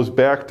mode goes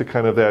back to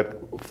kind of that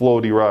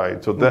floaty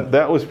ride. So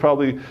that was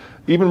probably,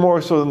 even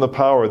more so than the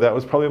power, that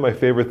was probably my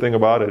favorite thing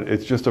about it.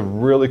 It's just a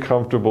really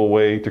comfortable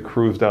way to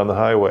cruise down the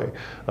highway.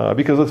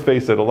 Because let's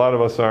face it, a lot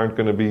of us aren't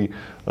going to be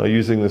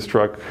using this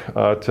truck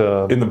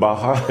in the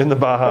Baja. In the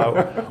Baja.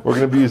 We're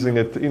going to be using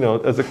it,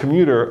 as a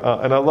commuter,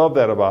 and I love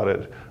that about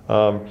it.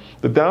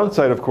 The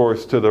downside, of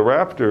course, to the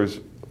Raptor's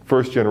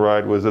first-gen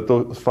ride was that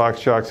those Fox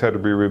shocks had to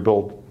be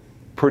rebuilt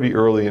pretty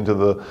early into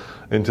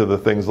the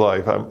thing's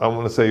life. I'm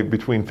going to say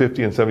between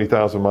 50 and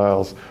 70,000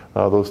 miles,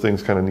 those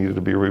things kind of needed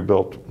to be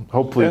rebuilt.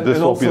 Hopefully this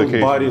won't be the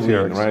case. Body with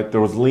lean, right? There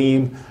was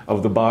lean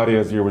of the body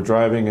as you were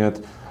driving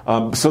it.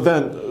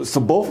 So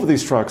both of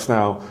these trucks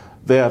now,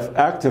 they have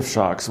active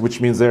shocks,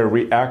 which means they're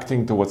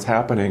reacting to what's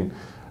happening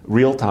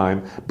real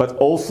time, but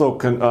also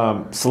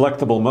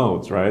selectable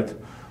modes, right?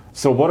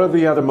 So what are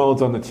the other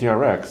modes on the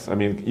TRX? I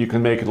mean, you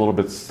can make it a little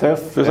bit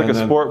stiff. There's like a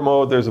sport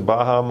mode. There's a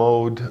Baja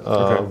mode.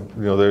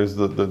 There's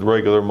the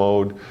regular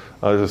mode.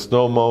 There's a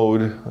snow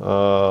mode.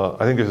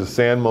 I think there's a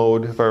sand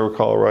mode, if I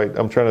recall right.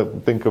 I'm trying to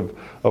think of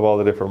all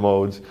the different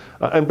modes.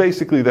 And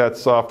basically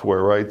that's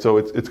software, right? So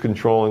it's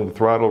controlling the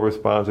throttle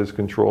response. It's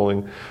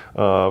controlling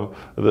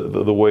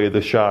the way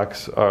the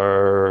shocks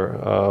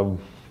are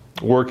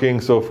working.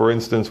 So for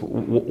instance,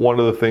 one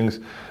of the things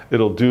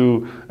it'll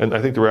do, and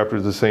I think the Raptor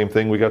is the same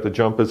thing, we got to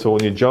jump it, so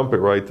when you jump it,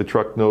 right, the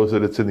truck knows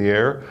that it's in the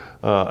air,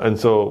 and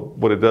so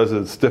what it does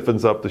is it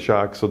stiffens up the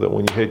shock so that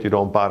when you hit, you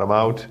don't bottom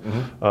out.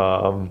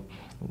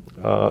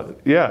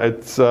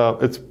 It's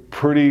a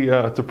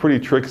pretty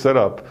trick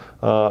setup,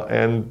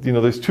 and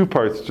there's two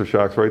parts to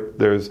shocks, right?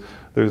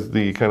 There's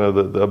the kind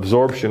of the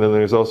absorption, and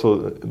there's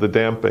also the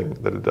damping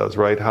that it does,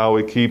 right? How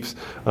it keeps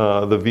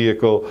the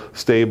vehicle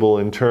stable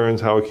in turns,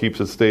 how it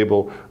keeps it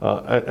stable.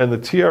 And the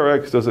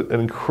TRX does an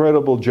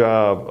incredible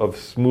job of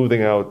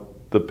smoothing out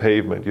the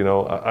pavement.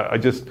 I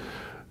just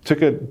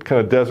took a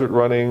kind of desert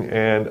running,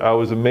 and I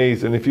was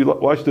amazed. And if you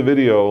watch the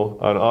video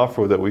on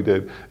off-road that we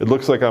did, it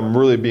looks like I'm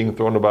really being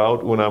thrown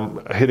about when I'm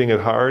hitting it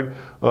hard.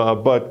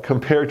 But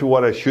compared to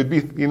what I should be,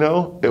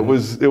 it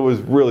was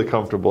really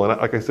comfortable.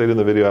 And like I said in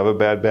the video, I have a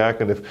bad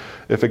back, and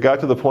if it got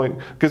to the point,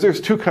 because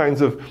there's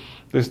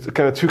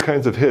kind of two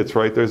kinds of hits,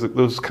 right? There's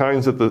those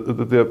kinds that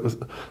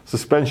the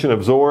suspension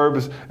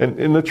absorbs,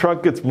 and the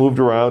truck gets moved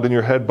around and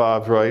your head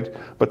bobs, right?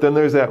 But then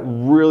there's that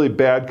really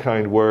bad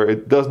kind where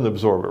it doesn't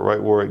absorb it,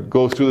 right? Where it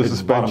goes through the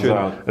suspension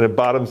and it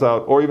bottoms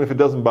out, or even if it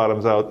doesn't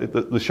bottoms out,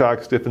 the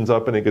shock stiffens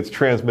up and it gets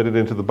transmitted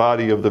into the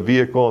body of the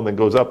vehicle and then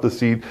goes up the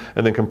seat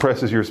and then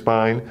compresses your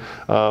spine.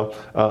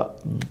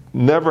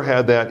 Never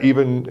had that,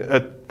 even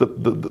at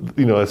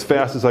as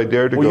fast as I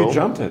dared to go. Well, you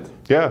jumped it.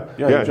 Yeah,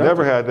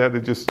 never had that.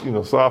 It just,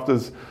 soft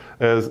as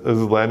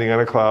landing on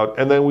a cloud.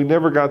 And then we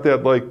never got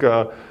that like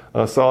a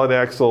solid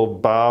axle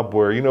bob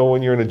where,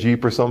 when you're in a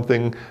Jeep or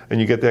something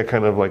and you get that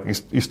kind of like,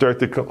 you start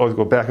to always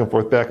go back and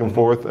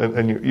forth,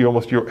 and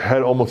your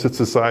head almost hits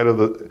the side of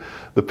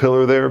the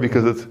pillar there,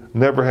 because it's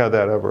never had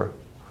that ever.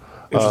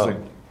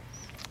 Interesting.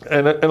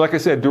 And like I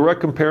said,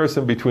 direct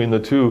comparison between the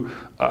two,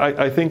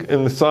 I think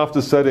in the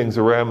softest settings,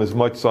 the Ram is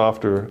much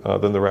softer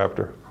than the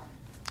Raptor.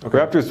 Okay.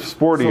 Raptor's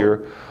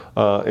sportier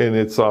in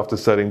its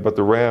softest setting, but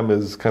the Ram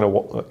is kind of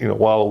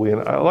wallowy,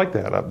 and I like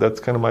that. That's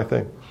kind of my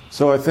thing.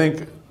 So I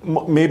think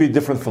maybe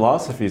different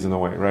philosophies in a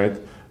way, right?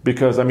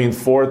 Because, I mean,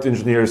 Ford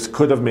engineers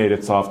could have made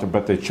it softer,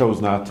 but they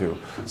chose not to.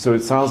 So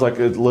it sounds like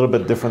a little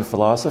bit different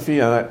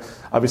philosophy. And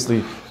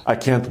obviously, I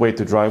can't wait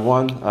to drive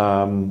one.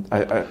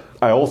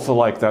 I also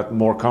like that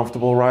more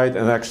comfortable ride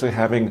and actually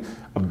having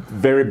a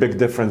very big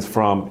difference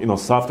from,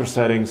 softer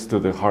settings to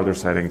the harder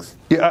settings.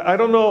 Yeah, I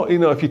don't know,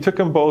 if you took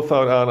them both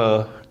out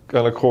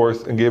on a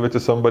course and gave it to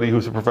somebody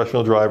who's a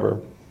professional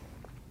driver,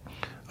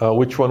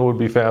 which one would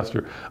be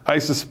faster? I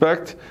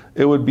suspect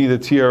it would be the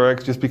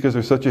TRX just because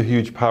there's such a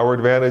huge power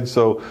advantage.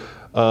 So,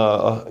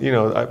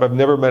 I've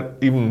never met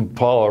even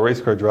Paul, a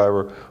race car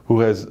driver, who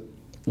has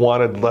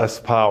wanted less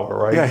power,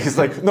 right? Yeah, he's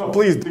like, no,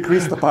 please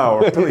decrease the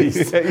power,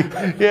 please.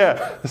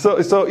 Yeah. So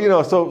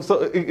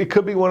it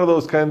could be one of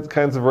those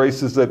kinds of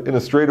races that in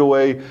a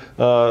straightaway,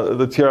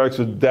 the TRX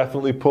would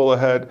definitely pull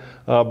ahead,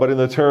 but in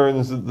the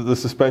turns, the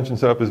suspension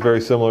setup is very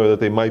similar. That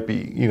they might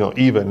be,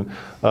 even.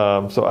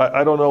 So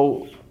I don't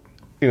know.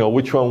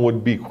 Which one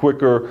would be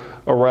quicker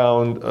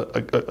around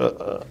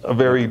a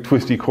very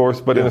twisty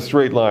course, but in a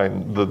straight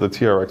line, the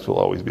TRX will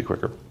always be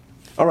quicker.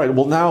 All right,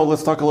 well, now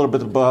let's talk a little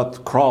bit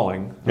about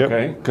crawling,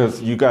 okay? Yep.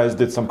 Because you guys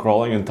did some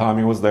crawling, and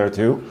Tommy was there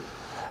too.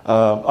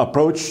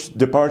 Approach,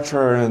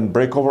 departure, and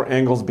breakover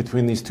angles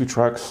between these two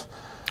trucks.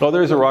 Oh,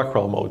 there's a rock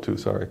crawl mode too,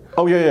 sorry.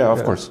 Oh, yeah,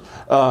 of course.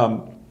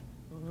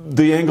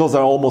 The angles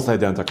are almost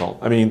identical.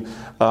 I mean,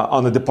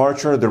 on the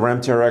departure, the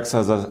Ram TRX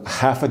has a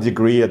half a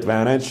degree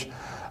advantage,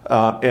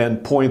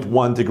 and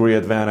 0.1 degree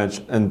advantage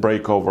in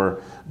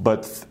breakover.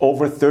 But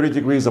over 30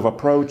 degrees of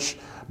approach,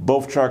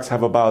 both trucks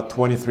have about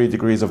 23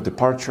 degrees of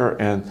departure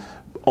and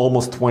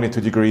almost 22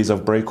 degrees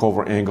of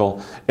breakover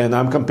angle. And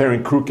I'm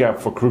comparing crew cab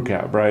for crew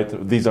cab, right?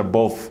 These are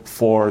both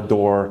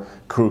 4-door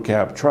crew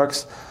cab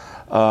trucks.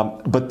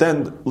 But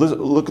then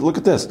look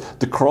at this.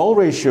 The crawl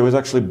ratio is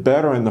actually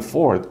better in the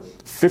Ford.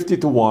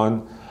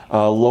 50-to-1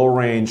 low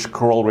range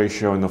crawl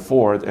ratio in the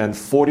Ford and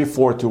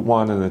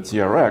 44-to-1 in the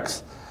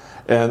TRX.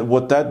 And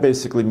what that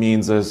basically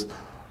means is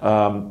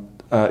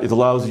it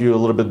allows you a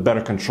little bit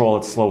better control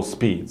at slow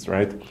speeds,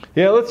 right?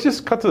 Yeah, let's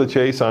just cut to the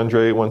chase,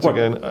 Andre, once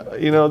again.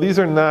 These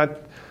are not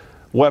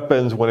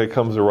weapons when it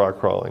comes to rock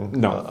crawling.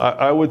 No.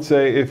 I would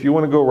say if you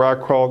want to go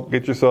rock crawl,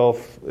 get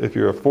yourself, if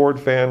you're a Ford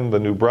fan, the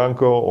new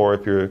Bronco, or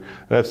if you're an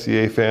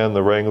FCA fan,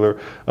 the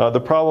Wrangler.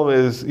 The problem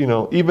is,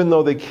 even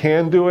though they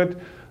can do it,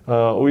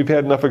 we've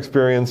had enough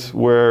experience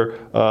where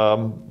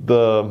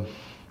the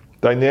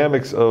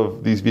dynamics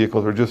of these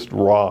vehicles are just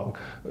wrong.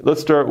 Let's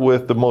start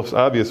with the most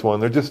obvious one.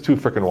 They're just too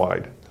freaking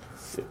wide.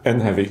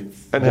 And heavy.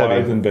 And wide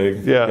heavy. and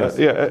big. Yeah, yes.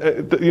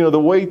 yeah. The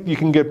weight you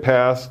can get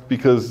past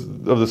because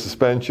of the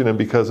suspension and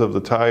because of the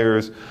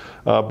tires,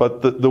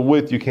 but the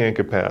width you can't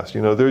get past.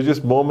 There's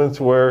just moments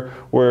where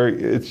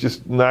it's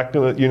just you're not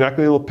gonna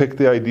be able to pick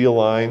the ideal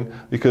line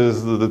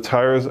because the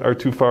tires are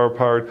too far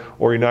apart,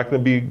 or you're not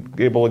gonna be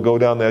able to go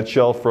down that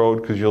shelf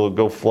road because you'll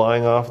go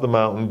flying off the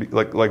mountain,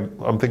 like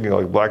I'm thinking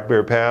like Black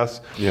Bear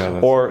Pass. Yeah.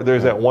 Or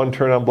there's that one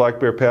turn on Black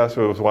Bear Pass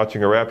where I was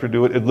watching a Raptor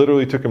do it. It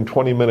literally took him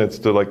 20 minutes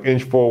to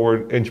inch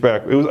forward, inch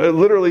back. It was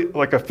literally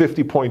like a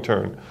 50-point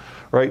turn.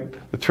 Right?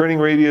 The turning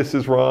radius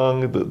is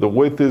wrong, the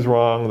width is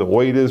wrong, the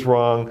weight is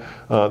wrong.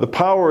 The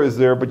power is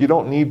there, but you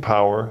don't need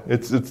power.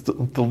 It's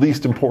the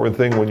least important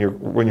thing when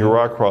you're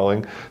rock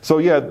crawling. So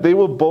yeah, they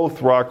will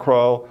both rock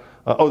crawl.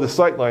 The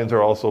sight lines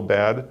are also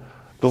bad.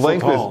 The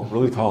length is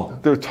really tall.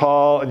 They're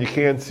tall, and you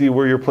can't see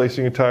where you're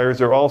placing your tires.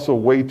 They're also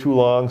way too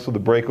long, so the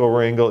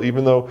breakover angle,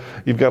 even though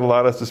you've got a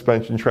lot of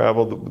suspension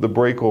travel, the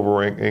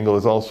breakover angle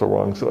is also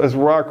wrong. So as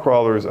rock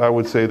crawlers, I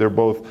would say they're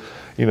both,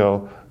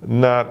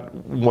 not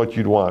what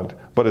you'd want.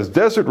 But as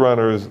desert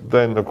runners,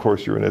 then of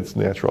course you're in its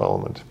natural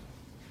element.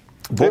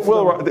 It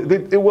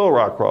will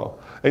rock crawl,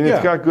 and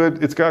it's got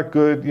good. It's got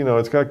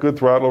good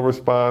throttle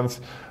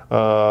response.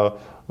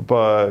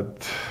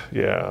 But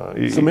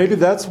yeah. So maybe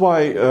that's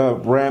why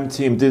Ram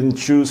team didn't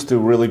choose to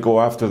really go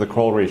after the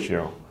crawl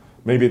ratio.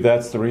 Maybe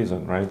that's the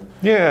reason, right?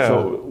 Yeah.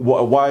 So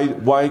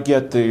why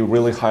get the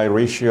really high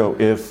ratio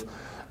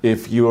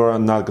if you are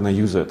not going to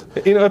use it?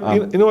 You know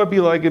what it'd be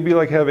like? It'd be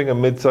like having a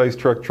mid-sized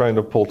truck trying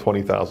to pull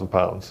 20,000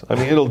 pounds. I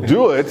mean, it'll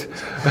do it,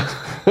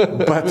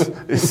 but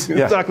it's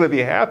not going to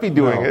be happy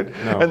doing it.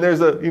 No. And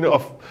there's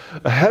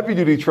a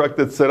heavy-duty truck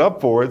that's set up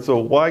for it, so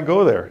why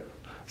go there?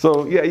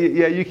 So yeah,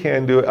 you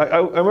can do it. I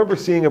remember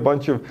seeing a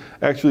bunch of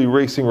actually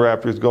racing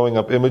Raptors going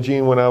up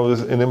Imogene when I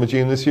was in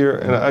Imogene this year,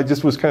 and I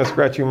just was kind of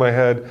scratching my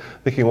head,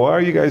 thinking, why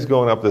are you guys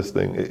going up this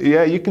thing?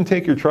 Yeah, you can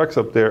take your trucks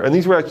up there, and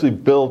these were actually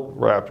built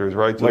Raptors,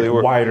 right? So like they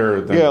were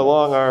wider than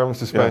long arm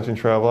suspension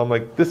travel. I'm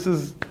like, this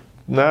is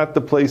not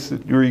the place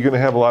where you're going to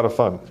have a lot of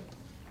fun.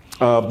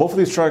 Both of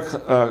these trucks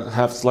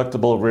have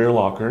selectable rear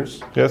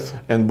lockers. Yes.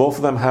 And both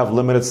of them have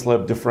limited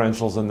slip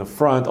differentials in the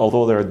front,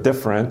 although they're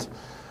different.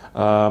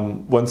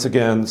 Once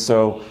again,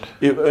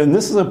 and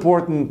this is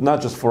important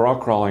not just for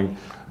rock crawling,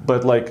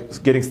 but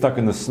like getting stuck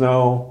in the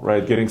snow,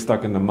 right? Getting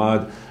stuck in the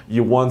mud.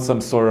 You want some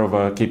sort of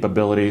a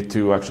capability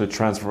to actually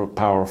transfer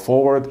power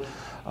forward.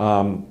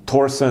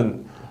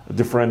 Torsen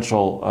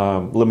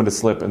differential limited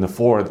slip in the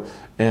Ford,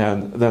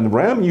 and then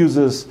Ram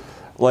uses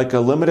like a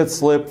limited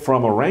slip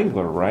from a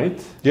Wrangler,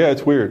 right? Yeah,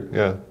 it's weird.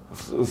 Yeah.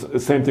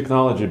 Same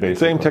technology,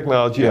 basically. Same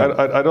technology. Yeah.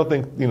 I don't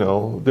think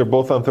they're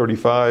both on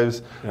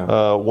 35s.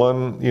 Yeah.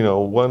 One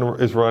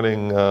is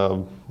running.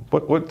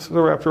 What's the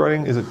Raptor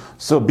running? Is it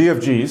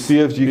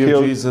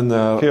BFGs in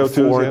the KO2s,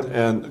 Ford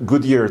yeah. and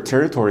Goodyear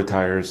territory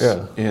tires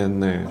in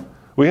the.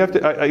 We have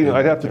to.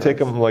 I'd have to take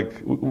them. Like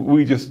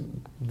we just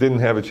didn't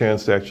have a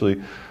chance to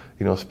actually,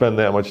 spend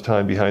that much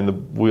time behind the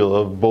wheel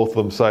of both of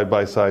them side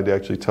by side to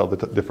actually tell the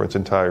difference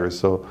in tires.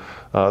 So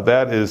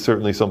that is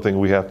certainly something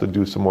we have to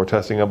do some more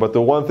testing on. But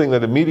the one thing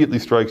that immediately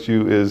strikes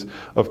you is,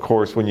 of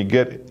course, when you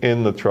get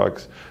in the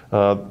trucks,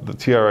 the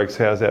TRX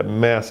has that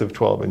massive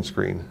 12-inch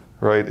screen,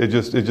 right? It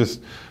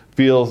just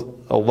feels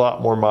a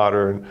lot more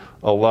modern,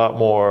 a lot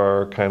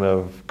more kind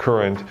of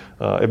current.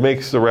 It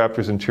makes the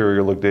Raptor's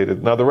interior look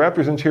dated. Now, the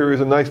Raptor's interior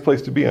is a nice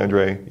place to be,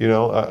 Andre.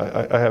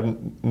 I have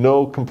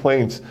no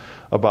complaints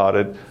about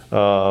it.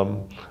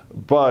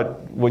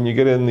 But when you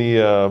get in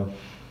the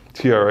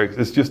TRX,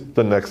 it's just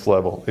the next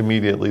level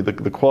immediately.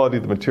 The quality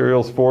of the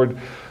materials, Ford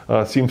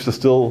seems to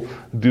still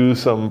do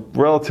some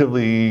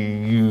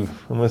relatively, I'm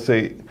going to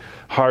say,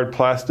 hard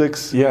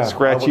plastics,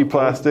 scratchy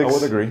plastics. I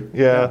would agree.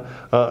 Yeah.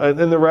 And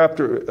then the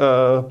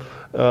Raptor,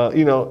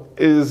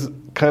 is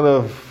kind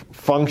of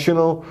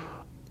functional,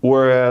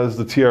 whereas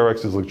the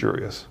TRX is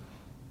luxurious.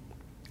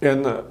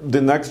 And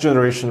the next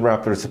generation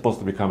Raptor is supposed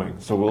to be coming,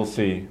 so we'll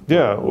see.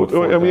 Yeah,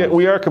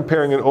 we are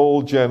comparing an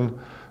old gen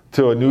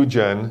to a new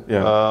gen,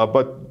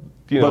 but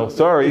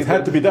sorry, it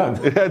had to be done.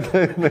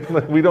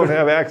 We don't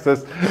have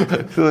access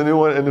to the new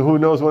one, and who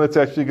knows when it's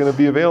actually going to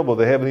be available.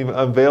 They haven't even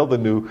unveiled the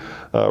new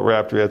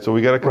Raptor yet, so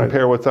we got to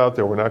compare what's out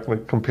there. We're not going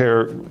to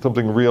compare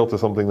something real to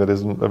something that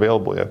isn't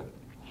available yet.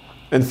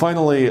 And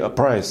finally, a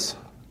price.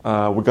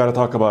 We got to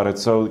talk about it.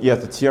 So, the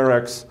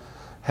TRX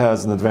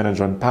has an advantage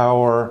on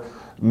power,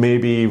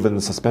 maybe even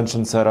the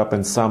suspension setup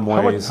in some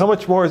ways. How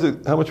much more is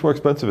it? How much more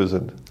expensive is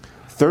it?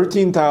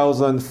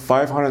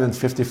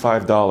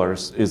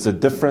 $13,555 is the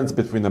difference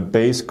between a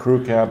base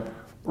crew cab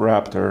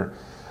Raptor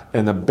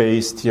and a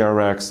base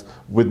TRX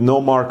with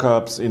no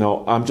markups.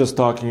 I'm just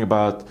talking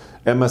about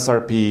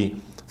MSRP,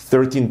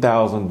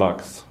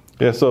 $13,000.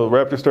 Yeah, so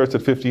Raptor starts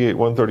at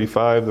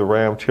 $58,135. The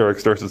Ram TRX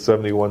starts at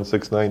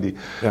 $71,690.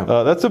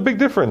 Yeah. That's a big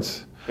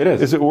difference. It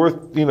is. Is it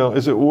worth?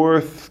 Is it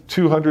worth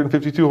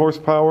 252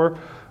 horsepower?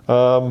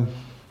 We'll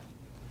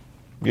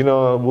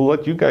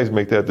let you guys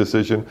make that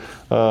decision.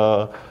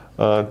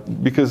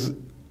 Because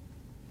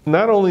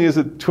not only is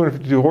it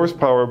 252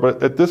 horsepower,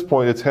 but at this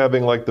point it's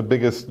having like the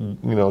biggest,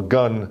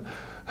 gun,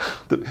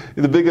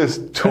 the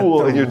biggest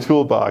tool in your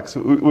toolbox,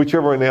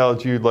 whichever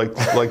analogy you'd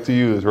like to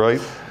use,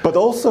 right? But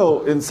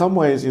also, in some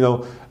ways,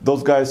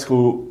 those guys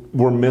who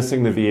were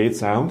missing the V8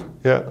 sound.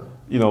 Yeah.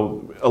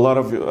 A lot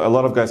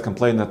of guys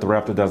complain that the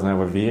Raptor doesn't have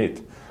a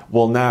V8.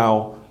 Well,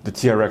 now the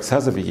TRX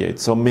has a V8,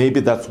 so maybe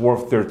that's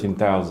worth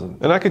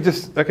 $13,000. And I can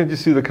just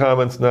see the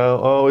comments now.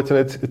 Oh, it's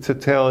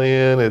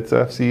Italian, it's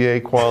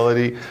FCA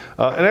quality,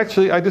 and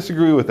actually I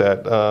disagree with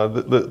that.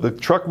 The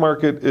truck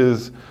market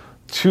is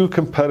too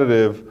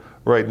competitive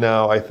right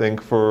now, I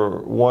think,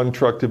 for one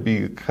truck to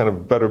be kind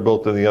of better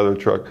built than the other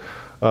truck.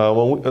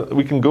 When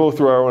we can go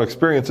through our own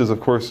experiences, of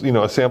course,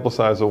 a sample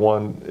size of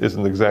one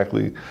isn't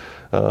exactly.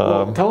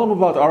 Well, tell them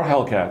about our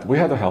Hellcat. We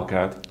had a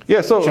Hellcat.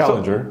 Yeah,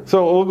 Challenger.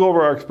 So we'll go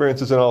over our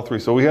experiences in all three.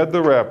 So we had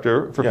the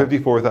Raptor for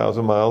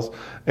 54,000 miles,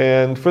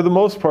 and for the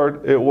most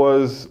part, it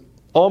was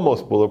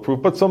almost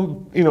bulletproof. But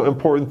some,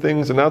 important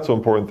things and not so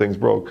important things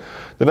broke.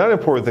 The not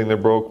important thing that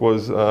broke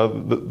was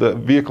the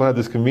vehicle had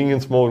this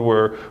convenience mode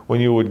where when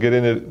you would get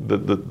in it,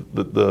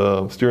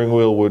 the steering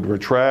wheel would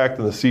retract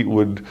and the seat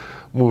would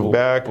pull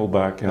back,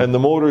 and the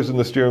motors in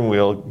the steering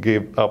wheel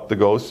gave up the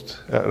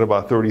ghost at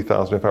about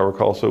 30,000, if I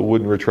recall, so it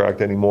wouldn't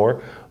retract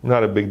anymore.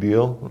 Not a big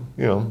deal,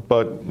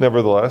 but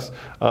nevertheless.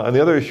 And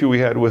the other issue we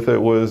had with it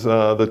was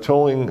the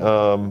towing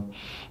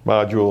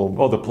module.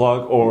 Oh, the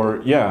plug,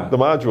 the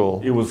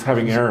module. It was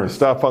having errors.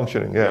 Stopped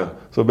functioning. Yeah.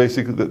 So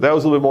basically, that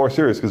was a little bit more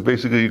serious because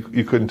basically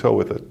you couldn't tow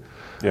with it.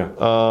 Yeah.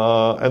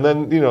 And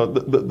then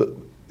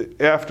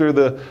after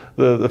the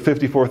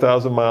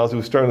 54,000 miles, it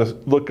was starting to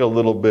look a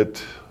little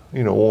bit.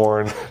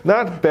 Worn,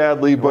 not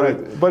badly, but it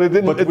didn't.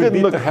 But it we didn't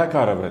beat look the heck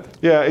out of it.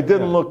 Yeah, it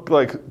didn't look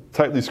like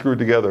tightly screwed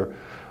together.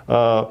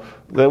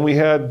 Then we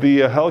had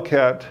the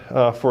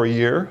Hellcat for a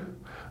year.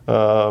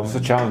 It's a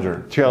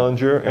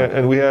Challenger.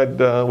 And we had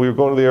we were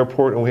going to the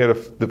airport and we had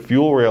the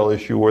fuel rail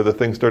issue where the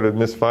thing started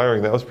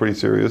misfiring. That was pretty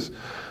serious.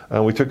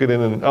 We took it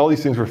in, and all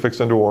these things were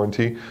fixed under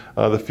warranty.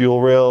 The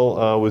fuel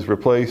rail was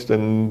replaced,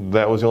 and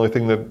that was the only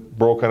thing that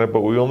broke on it.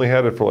 But we only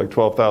had it for like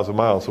 12,000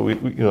 miles, so we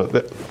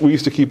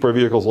used to keep our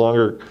vehicles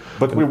longer.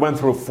 But we went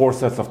through 4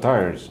 sets of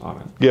tires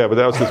on it. Yeah, but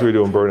that was because we were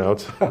doing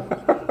burnouts.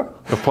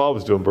 Paul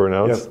was doing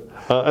burnouts. Yes.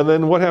 And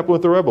then what happened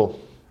with the Rebel?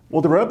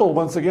 Well, the Rebel,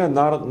 once again,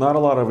 not a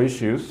lot of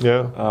issues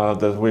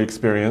that we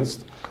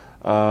experienced.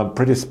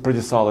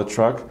 Pretty solid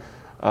truck.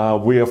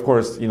 We, of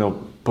course,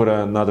 put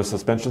another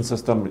suspension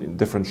system,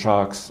 different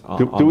shocks.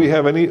 Do we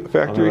have any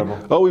factory?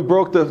 Oh, we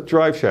broke the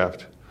drive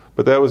shaft.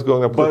 But that was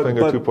going up the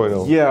Finger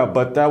 2.0. Yeah,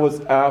 but that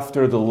was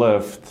after the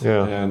lift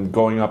and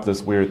going up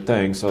this weird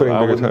thing. So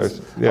I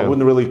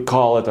wouldn't really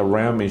call it a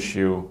Ram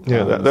issue.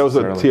 Yeah, that was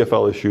a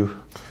TFL issue.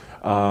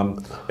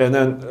 And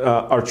then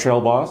our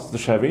Trail Boss, the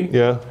Chevy.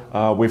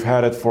 Yeah. We've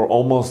had it for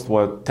almost,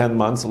 10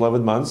 months,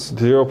 11 months.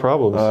 Zero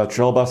problems.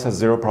 Trail Boss has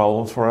zero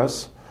problems for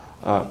us.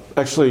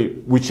 Actually,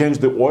 we changed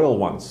the oil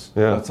once.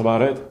 Yeah. That's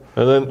about it.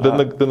 And then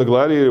the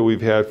Gladiator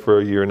we've had for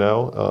a year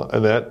now,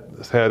 and that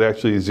had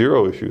actually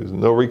zero issues,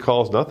 no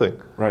recalls,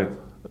 nothing. Right.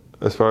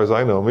 As far as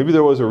I know, maybe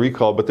there was a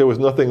recall, but there was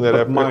nothing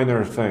that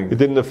minor thing. It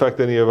didn't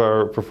affect any of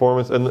our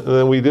performance. And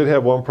then we did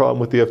have one problem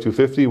with the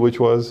F250, which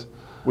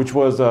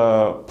was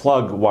a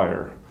plug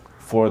wire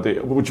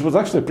which was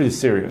actually pretty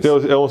serious.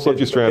 It almost left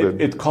you stranded.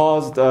 It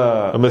caused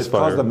a misfire.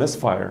 It caused a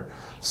misfire.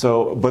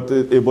 So, but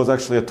it was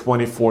actually a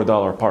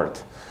 $24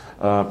 part.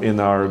 In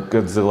our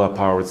Godzilla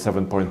powered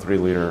 7.3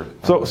 liter.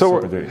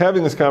 So we're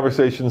having this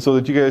conversation so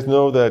that you guys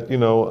know that,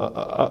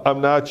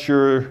 I'm not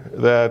sure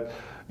that,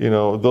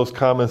 those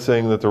comments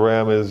saying that the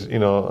Ram is,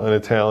 an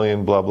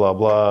Italian blah, blah,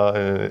 blah,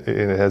 and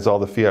it has all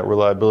the Fiat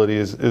reliability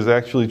is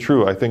actually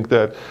true. I think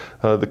that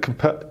the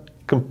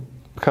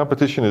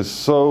competition is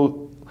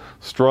so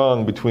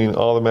strong between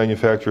all the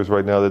manufacturers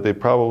right now that they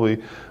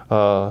probably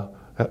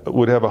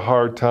would have a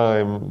hard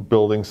time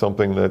building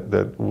something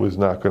that was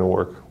not going to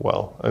work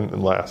well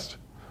and last.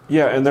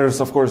 Yeah, and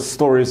there's of course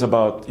stories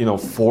about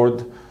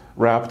Ford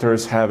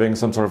Raptors having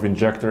some sort of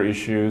injector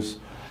issues.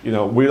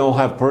 We don't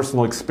have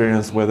personal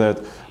experience with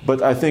it,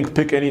 but I think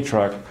pick any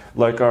truck.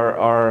 Like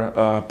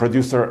our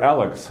producer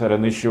Alex had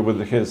an issue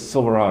with his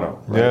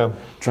Silverado. Right? Yeah.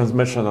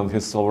 Transmission on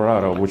his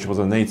Silverado, which was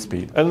an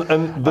 8-speed. And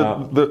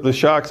the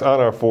shocks on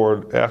our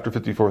Ford after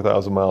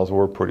 54,000 miles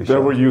were pretty sharp.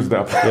 They were used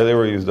up. Yeah, they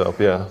were used up.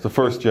 Yeah, the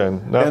first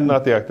gen,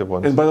 not the active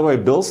ones. And by the way,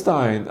 Bill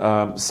Stein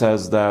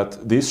says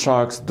that these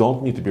shocks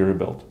don't need to be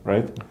rebuilt,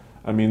 right?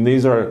 I mean,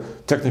 these are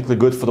technically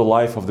good for the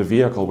life of the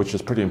vehicle, which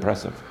is pretty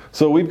impressive.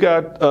 So we've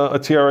got a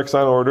TRX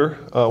on order.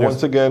 Yes.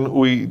 Once again,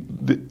 we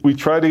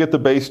tried to get the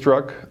base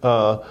truck,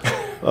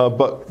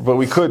 but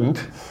we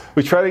couldn't.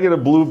 We tried to get a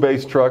blue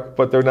base truck,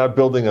 but they're not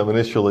building them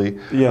initially.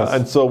 Yes.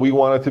 And so we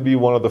wanted to be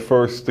one of the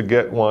first to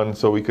get one,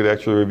 so we could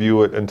actually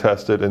review it and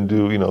test it and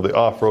do the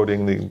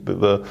off-roading,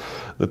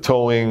 the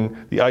towing,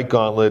 the Ike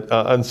Gauntlet.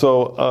 And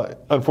so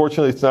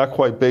unfortunately, it's not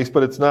quite base,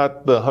 but it's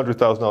not the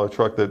 $100,000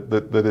 truck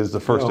that is the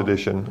first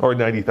edition, or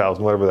 $90,000,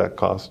 whatever that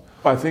costs.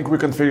 I think we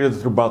configured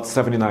it to about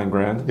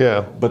 $79,000.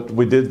 Yeah. But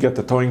we did get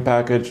the towing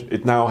package.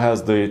 It now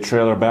has the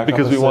trailer backup.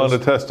 Because we wanted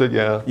to test it,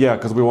 yeah. Yeah,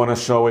 because we want to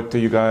show it to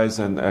you guys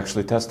and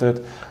actually test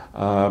it.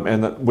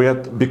 And we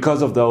had,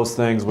 because of those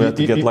things, we had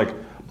to get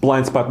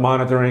blind spot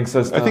monitoring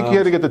system. I think you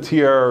had to get the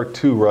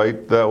TR2, right?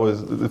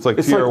 It's like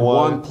TR1.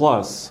 Like 1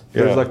 Plus.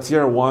 Yeah. There's like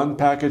TR1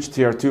 package,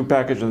 TR2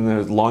 package, and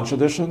there's Launch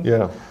Edition.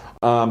 Yeah.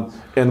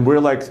 And we're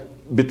like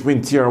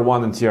between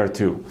TR1 and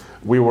TR2.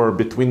 We were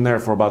between there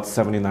for about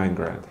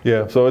 $79,000.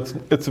 Yeah, so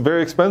it's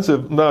very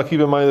expensive. Now, keep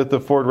in mind that the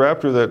Ford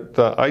Raptor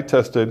that I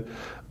tested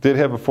did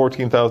have a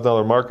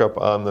 $14,000 markup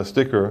on the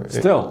sticker.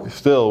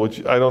 Still,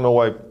 which I don't know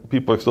why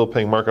people are still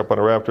paying markup on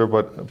a Raptor,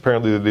 but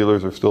apparently the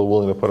dealers are still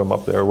willing to put them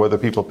up there. Whether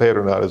people pay it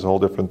or not is a whole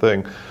different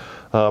thing.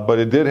 But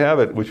it did have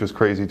it, which was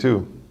crazy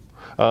too.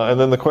 And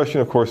then the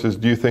question, of course, is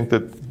do you think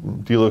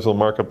that dealers will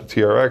mark up the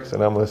TRX?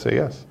 And I'm going to say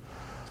yes.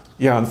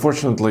 Yeah,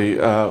 unfortunately,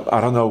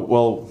 I don't know.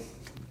 Well,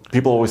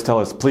 people always tell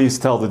us, please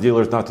tell the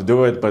dealers not to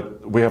do it,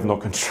 but we have no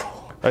control.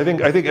 I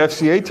think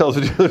FCA tells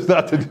the dealers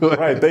not to do it.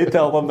 Right, they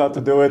tell them not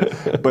to do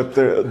it, but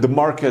the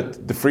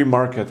market, the free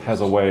market,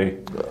 has a way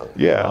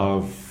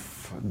of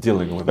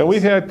dealing with it. And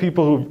we've had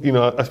people who,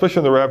 especially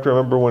on the Raptor, I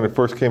remember when it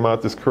first came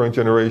out, this current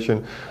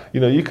generation,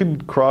 you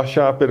can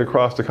cross-shop it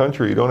across the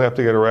country. You don't have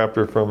to get a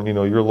Raptor from,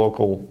 your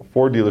local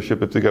Ford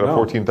dealership if you get a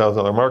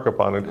 $14,000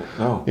 markup on it.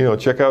 No.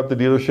 Check out the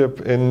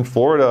dealership in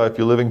Florida if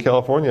you live in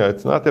California.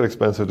 It's not that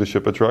expensive to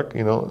ship a truck,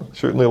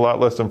 certainly a lot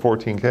less than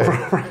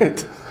 $14,000.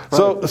 Right.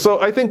 So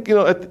I think,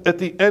 at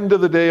the end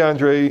of the day,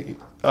 Andre,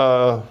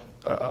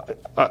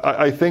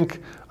 I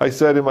think I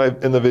said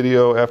in the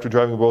video after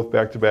driving both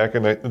back to back,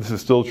 and this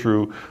is still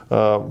true.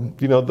 The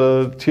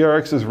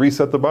TRX has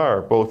reset the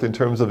bar, both in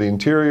terms of the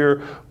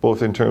interior,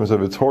 both in terms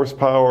of its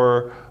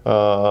horsepower.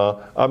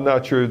 I'm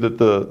not sure that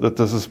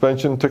the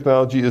suspension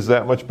technology is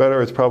that much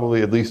better. It's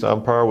probably at least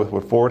on par with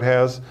what Ford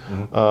has.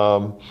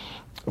 Mm-hmm.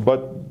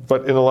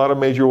 But in a lot of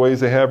major ways,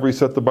 they have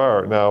reset the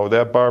bar. Now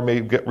that bar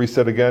may get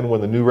reset again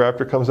when the new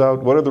Raptor comes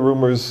out. What are the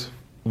rumors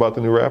about the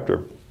new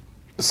Raptor?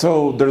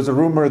 So there's a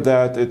rumor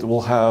that it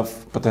will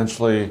have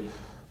potentially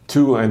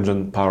 2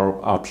 engine power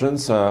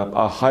options,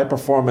 a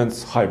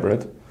high-performance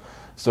hybrid.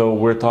 So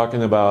we're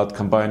talking about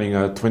combining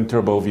a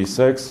twin-turbo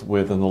V6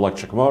 with an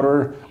electric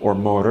motor or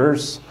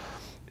motors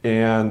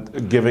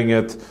and giving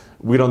it,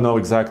 we don't know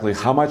exactly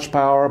how much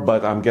power,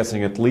 but I'm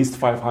guessing at least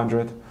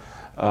 500.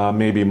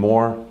 maybe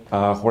more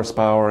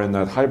horsepower in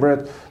that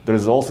hybrid.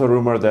 There's also a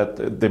rumor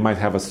that they might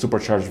have a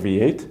supercharged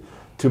V8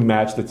 to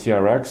match the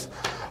TRX.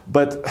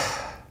 But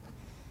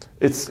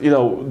it's,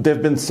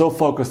 they've been so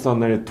focused on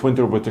their twin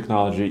turbo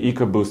technology,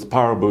 EcoBoost,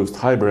 PowerBoost,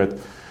 hybrid,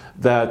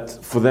 that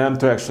for them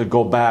to actually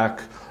go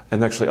back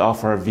and actually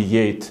offer a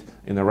V8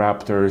 in a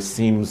Raptor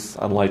seems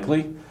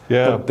unlikely.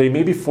 Yeah, but they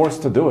may be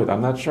forced to do it.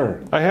 I'm not sure.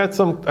 I had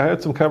some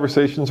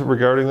conversations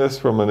regarding this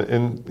from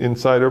an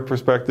insider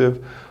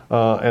perspective,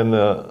 and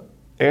the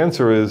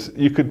answer is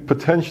you could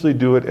potentially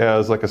do it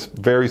as like a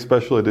very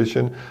special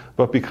edition,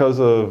 but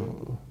because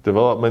of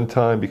development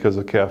time, because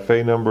of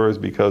CAFE numbers,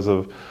 because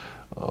of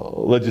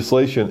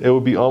legislation, it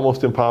would be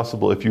almost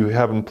impossible if you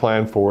haven't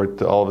planned for it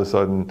to all of a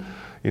sudden,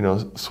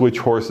 switch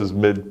horses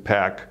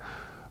mid-pack.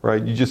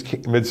 Right, you just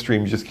can't,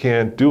 midstream, you just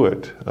can't do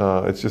it.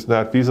 It's just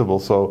not feasible.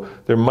 So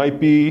there might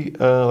be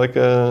like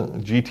a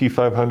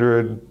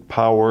GT500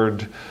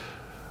 powered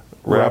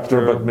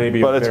Raptor,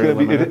 but it's going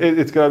to be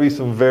it's got to be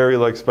some very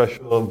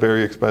special and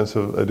very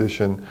expensive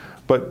edition.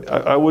 But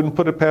I wouldn't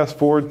put it past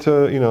Ford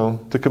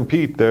to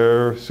compete.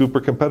 They're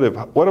super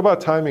competitive. What about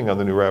timing on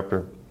the new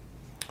Raptor?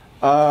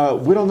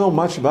 We don't know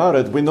much about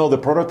it. We know the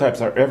prototypes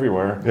are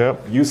everywhere.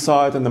 Yep. You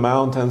saw it in the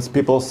mountains.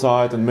 People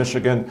saw it in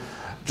Michigan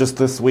just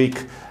this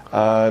week.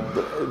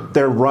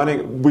 They're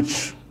running,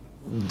 which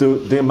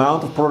the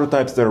amount of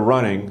prototypes they're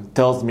running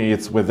tells me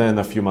it's within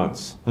a few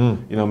months.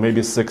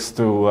 Maybe 6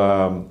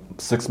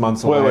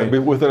 months away. Wait,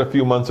 within a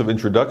few months of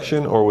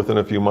introduction, or within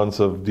a few months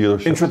of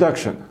dealership?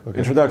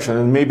 Introduction,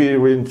 and maybe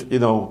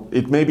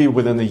it may be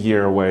within a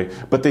year away.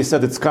 But they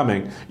said it's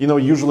coming.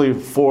 Usually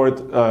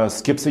Ford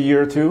skips a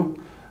year or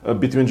two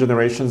between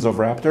generations of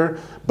Raptor,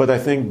 but I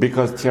think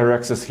because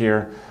TRX is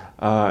here.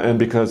 And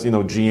because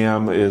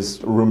GM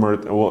is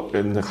rumored,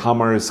 and the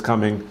Hummer is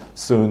coming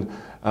soon,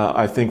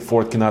 I think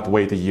Ford cannot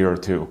wait a year or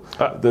two.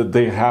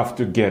 They have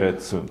to get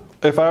it soon.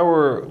 If I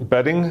were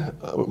betting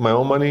my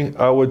own money,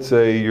 I would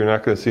say you're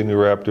not going to see a new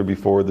Raptor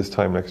before this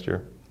time next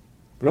year.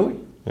 Really?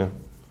 Yeah.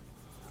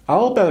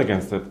 I'll bet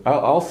against it.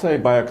 I'll say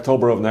by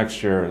October of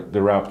next year, the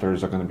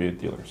Raptors are going to be at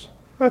dealers.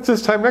 That's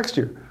this time next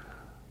year.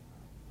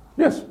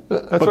 Yes,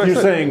 that's but you're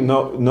saying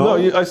no. No,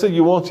 I said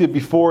you won't see it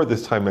before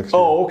this time next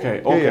year. Oh, okay.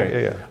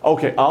 Yeah.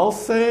 Okay, I'll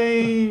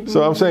say.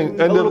 So I'm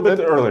saying a little bit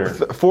earlier.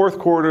 Fourth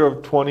quarter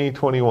of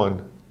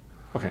 2021.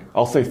 Okay,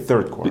 I'll say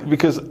third quarter.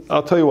 Because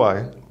I'll tell you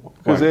why.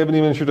 Because they haven't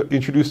even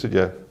introduced it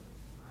yet.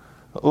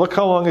 Look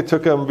how long it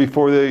took them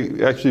before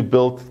they actually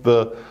built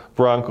the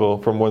Bronco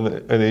from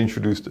when they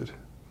introduced it.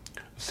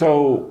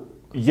 So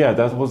yeah,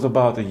 that was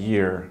about a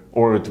year,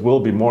 or it will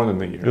be more than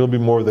a year. It'll be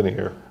more than a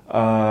year.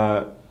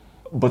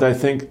 But I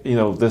think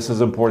this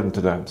is important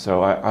to them,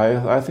 so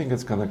I think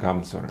it's going to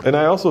come sooner. And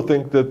I also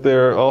think that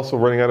they're also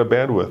running out of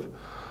bandwidth,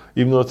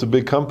 even though it's a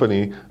big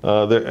company.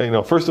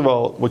 First of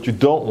all, what you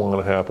don't want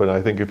to happen, I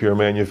think, if you're a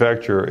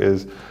manufacturer,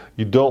 is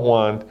you don't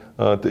want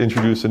to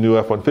introduce a new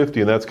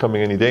F-150, and that's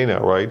coming any day now,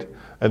 right?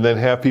 And then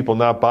have people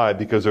not buy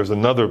because there's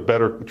another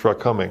better truck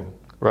coming.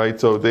 Right,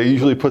 so they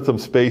usually put some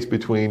space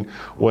between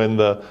when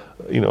the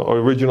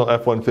original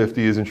F-150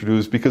 is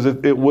introduced, because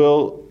it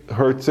will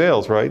hurt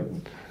sales, right?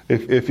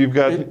 If you've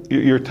got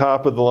your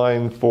top of the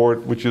line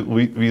Ford, which is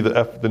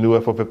the new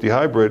F-150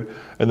 hybrid,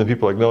 and then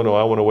people are like, no,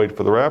 I want to wait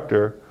for the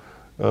Raptor,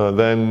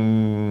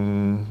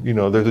 then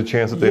there's a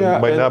chance that they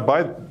might not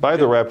buy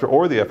the Raptor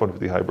or the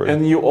F-150 hybrid.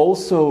 And you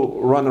also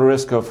run a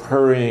risk of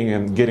hurrying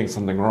and getting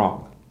something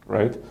wrong,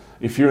 right?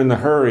 If you're in a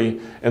hurry,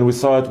 and we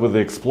saw it with the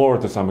Explorer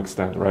to some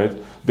extent, right?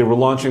 They were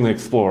launching the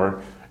Explorer.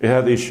 It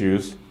had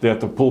issues. They had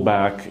to pull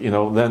back,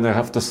 then they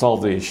have to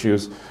solve the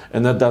issues,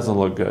 and that doesn't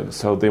look good.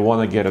 So they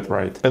want to get it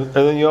right. And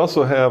then you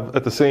also have,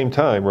 at the same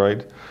time,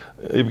 right,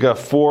 you've got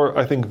 4,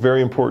 I think,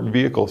 very important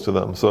vehicles to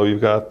them. So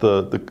you've got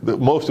the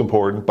most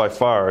important, by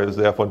far, is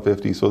the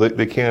F-150. So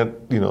they can't,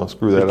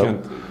 screw that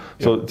up.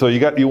 So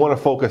you want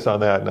to focus on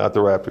that, not the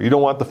Raptor. You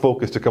don't want the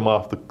focus to come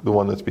off the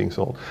one that's being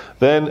sold.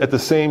 Then, at the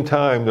same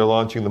time, they're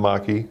launching the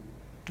Mach-E.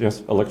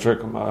 Yes,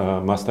 electric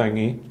Mustang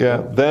E.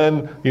 Yeah.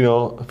 Then,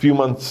 a few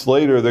months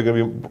later, they're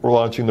going to be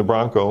launching the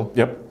Bronco.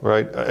 Yep.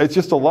 Right. It's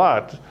just a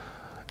lot,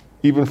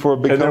 even for a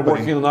big company. And they're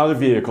working on other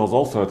vehicles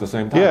also at the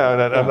same time. Yeah,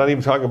 and I'm not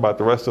even talking about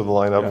the rest of the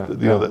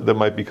lineup, that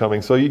might be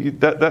coming. So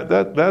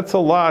that's a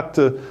lot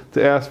to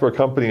ask for a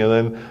company, and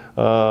then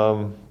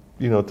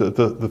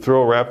to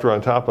throw a Raptor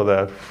on top of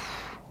that,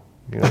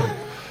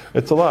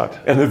 it's a lot.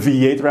 And the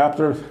V8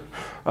 Raptor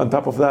on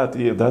top of that,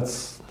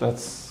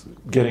 that's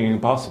getting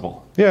impossible.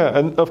 Yeah,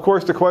 and of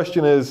course the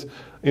question is,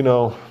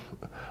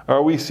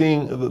 are we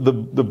seeing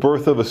the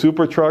birth of a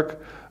super truck,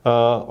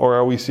 or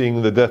are we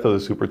seeing the death of the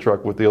super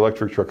truck with the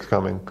electric trucks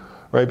coming,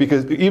 right?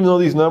 Because even though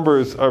these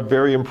numbers are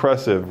very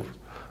impressive,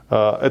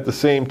 at the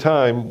same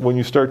time, when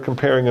you start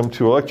comparing them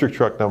to electric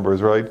truck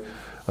numbers, right,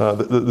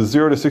 the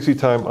 0 to 60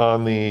 time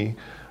on the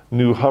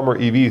new Hummer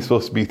EV is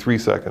supposed to be 3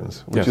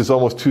 seconds, which is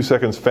almost 2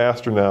 seconds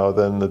faster now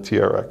than the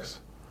TRX.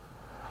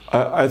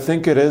 I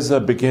think it is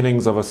the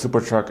beginnings of a super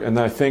truck, and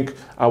I think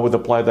I would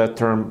apply that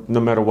term no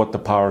matter what the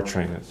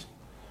powertrain is.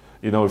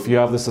 If you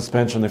have the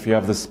suspension, if you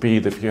have the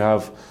speed, if you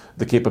have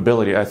the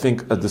capability. I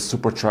think the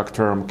super truck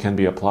term can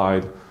be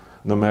applied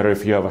no matter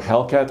if you have a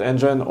Hellcat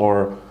engine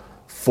or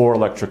 4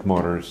 electric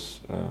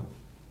motors.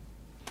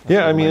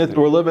 Yeah, I mean,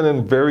 we're living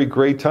in very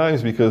great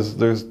times because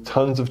there's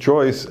tons of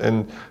choice,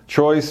 and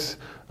choice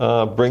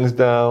brings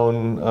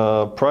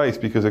down price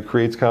because it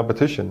creates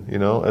competition, you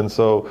know. And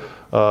so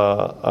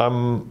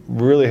I'm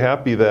really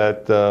happy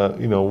that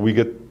we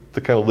get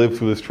to kind of live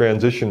through this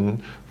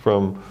transition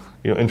from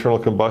internal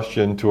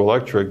combustion to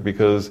electric,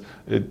 because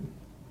it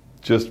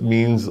just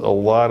means a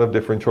lot of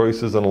different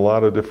choices and a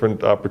lot of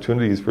different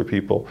opportunities for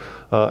people.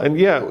 And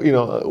yeah,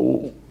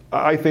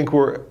 I think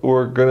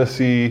we're going to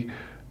see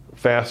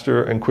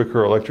faster and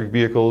quicker electric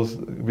vehicles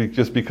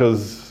just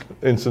because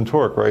instant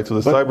torque, right? So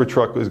the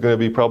Cybertruck is going to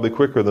be probably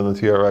quicker than the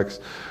TRX.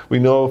 We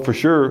know for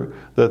sure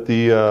that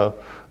the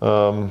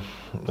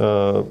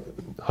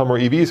Hummer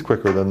EV is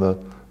quicker than the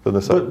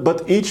Cybertruck.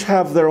 But each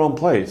have their own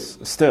place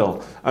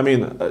still. I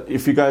mean,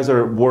 if you guys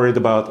are worried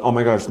about, oh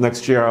my gosh,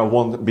 next year I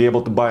won't be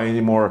able to buy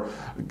any more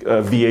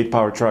V8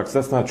 power trucks,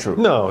 that's not true.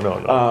 No.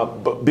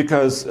 But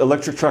because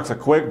electric trucks are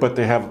quick, but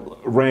they have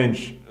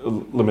range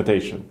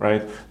limitation,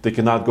 right? They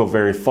cannot go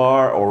very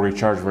far or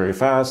recharge very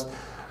fast.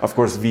 Of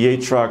course,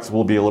 V8 trucks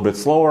will be a little bit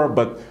slower,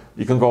 but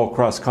you can go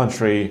across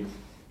country,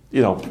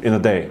 in a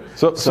day.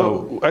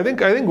 So I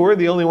think we're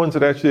the only ones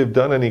that actually have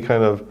done any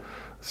kind of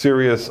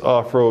serious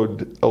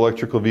off-road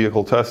electrical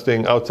vehicle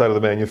testing outside of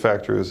the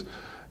manufacturers.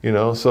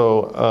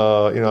 So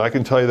I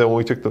can tell you that when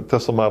we took the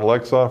Tesla Model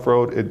X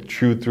off-road, it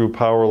chewed through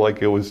power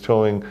like it was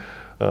towing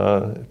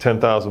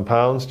 10,000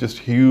 pounds, just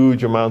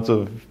huge amounts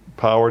of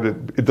power.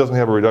 It doesn't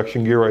have a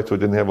reduction gear, right, so it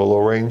didn't have a low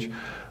range.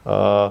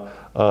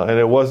 And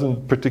it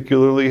wasn't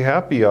particularly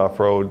happy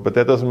off-road, but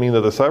that doesn't mean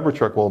that the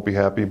Cybertruck won't be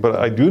happy. But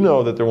I do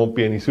know that there won't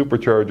be any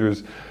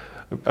superchargers.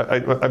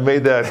 I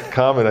made that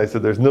comment. I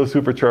said there's no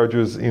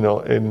superchargers,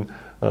 in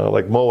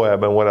like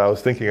Moab, and what I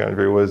was thinking,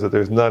 Andre, was that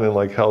there's none in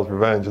like Hell's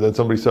Revenge. And then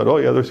somebody said, oh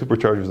yeah, there's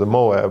superchargers in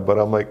Moab. But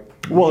I'm like,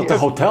 well, at the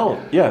hotel,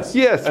 yes.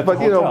 Yes, but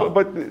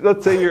but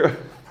let's say you're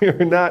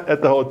not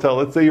at the hotel.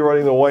 Let's say you're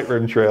running the White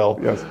Rim Trail.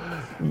 Yes.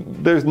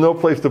 There's no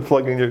place to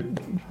plug in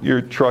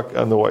your truck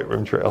on the White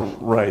Rim Trail.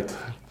 Right.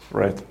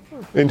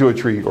 Into a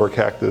tree or a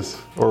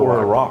cactus or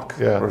a rock.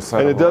 Yeah,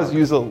 and it does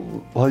use a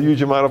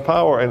huge amount of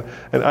power,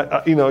 and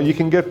I, you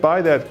can get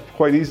by that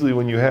quite easily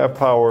when you have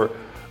power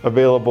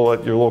available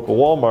at your local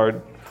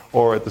Walmart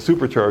or at the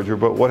supercharger.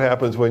 But what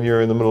happens when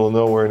you're in the middle of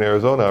nowhere in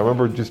Arizona? I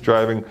remember just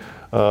driving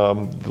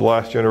the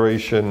last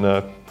generation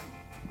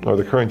or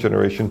the current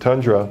generation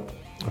Tundra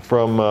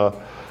from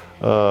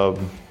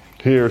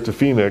here to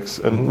Phoenix,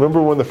 and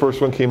remember when the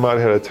first one came out, it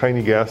had a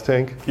tiny gas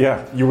tank?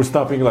 Yeah, you were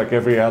stopping like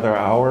every other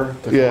hour?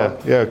 Yeah,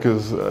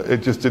 because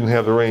it just didn't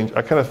have the range.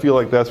 I kind of feel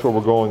like that's where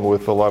we're going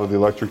with a lot of the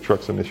electric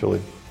trucks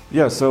initially.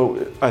 Yeah,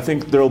 so I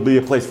think there will be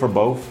a place for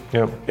both,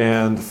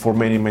 and for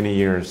many, many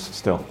years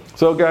still.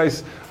 So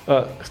guys,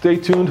 stay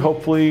tuned.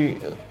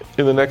 Hopefully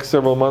in the next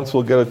several months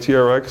we'll get a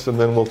TRX, and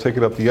then we'll take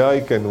it up the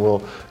Ike, and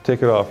we'll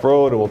take it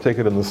off-road, and we'll take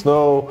it in the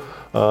snow.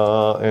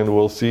 And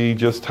we'll see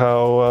just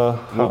how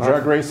we'll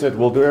drag race it.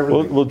 We'll do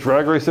everything. We'll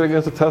drag race it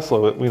against a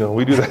Tesla. We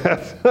do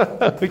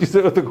that. We just did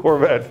it with the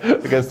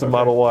Corvette against the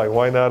Model Y.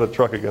 Why not a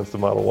truck against the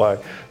Model Y?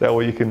 That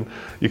way you can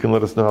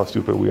let us know how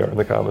stupid we are in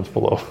the comments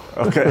below.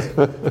 Okay,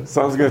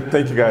 sounds good.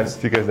 Thank you guys.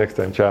 See you guys next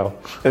time. Ciao.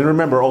 And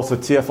remember, also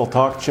TFL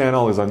Talk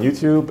channel is on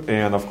YouTube,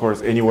 and of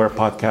course, anywhere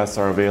podcasts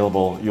are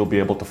available, you'll be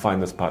able to find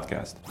this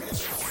podcast.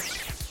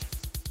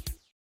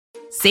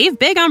 Save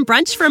big on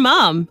brunch for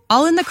mom,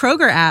 all in the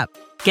Kroger app.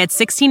 Get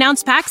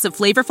 16-ounce packs of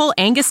flavorful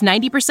Angus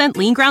 90%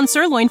 lean ground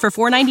sirloin for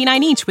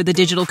 $4.99 each with a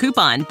digital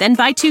coupon. Then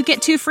buy 2,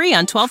 get 2 free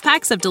on 12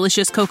 packs of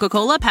delicious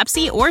Coca-Cola,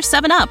 Pepsi, or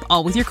 7-Up,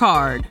 all with your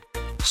card.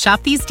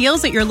 Shop these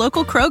deals at your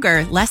local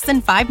Kroger, less than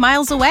 5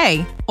 miles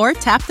away. Or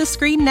tap the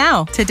screen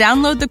now to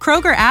download the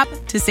Kroger app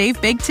to save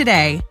big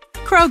today.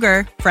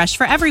 Kroger, fresh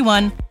for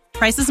everyone.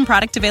 Prices and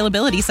product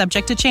availability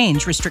subject to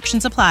change.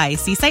 Restrictions apply.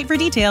 See site for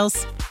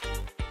details.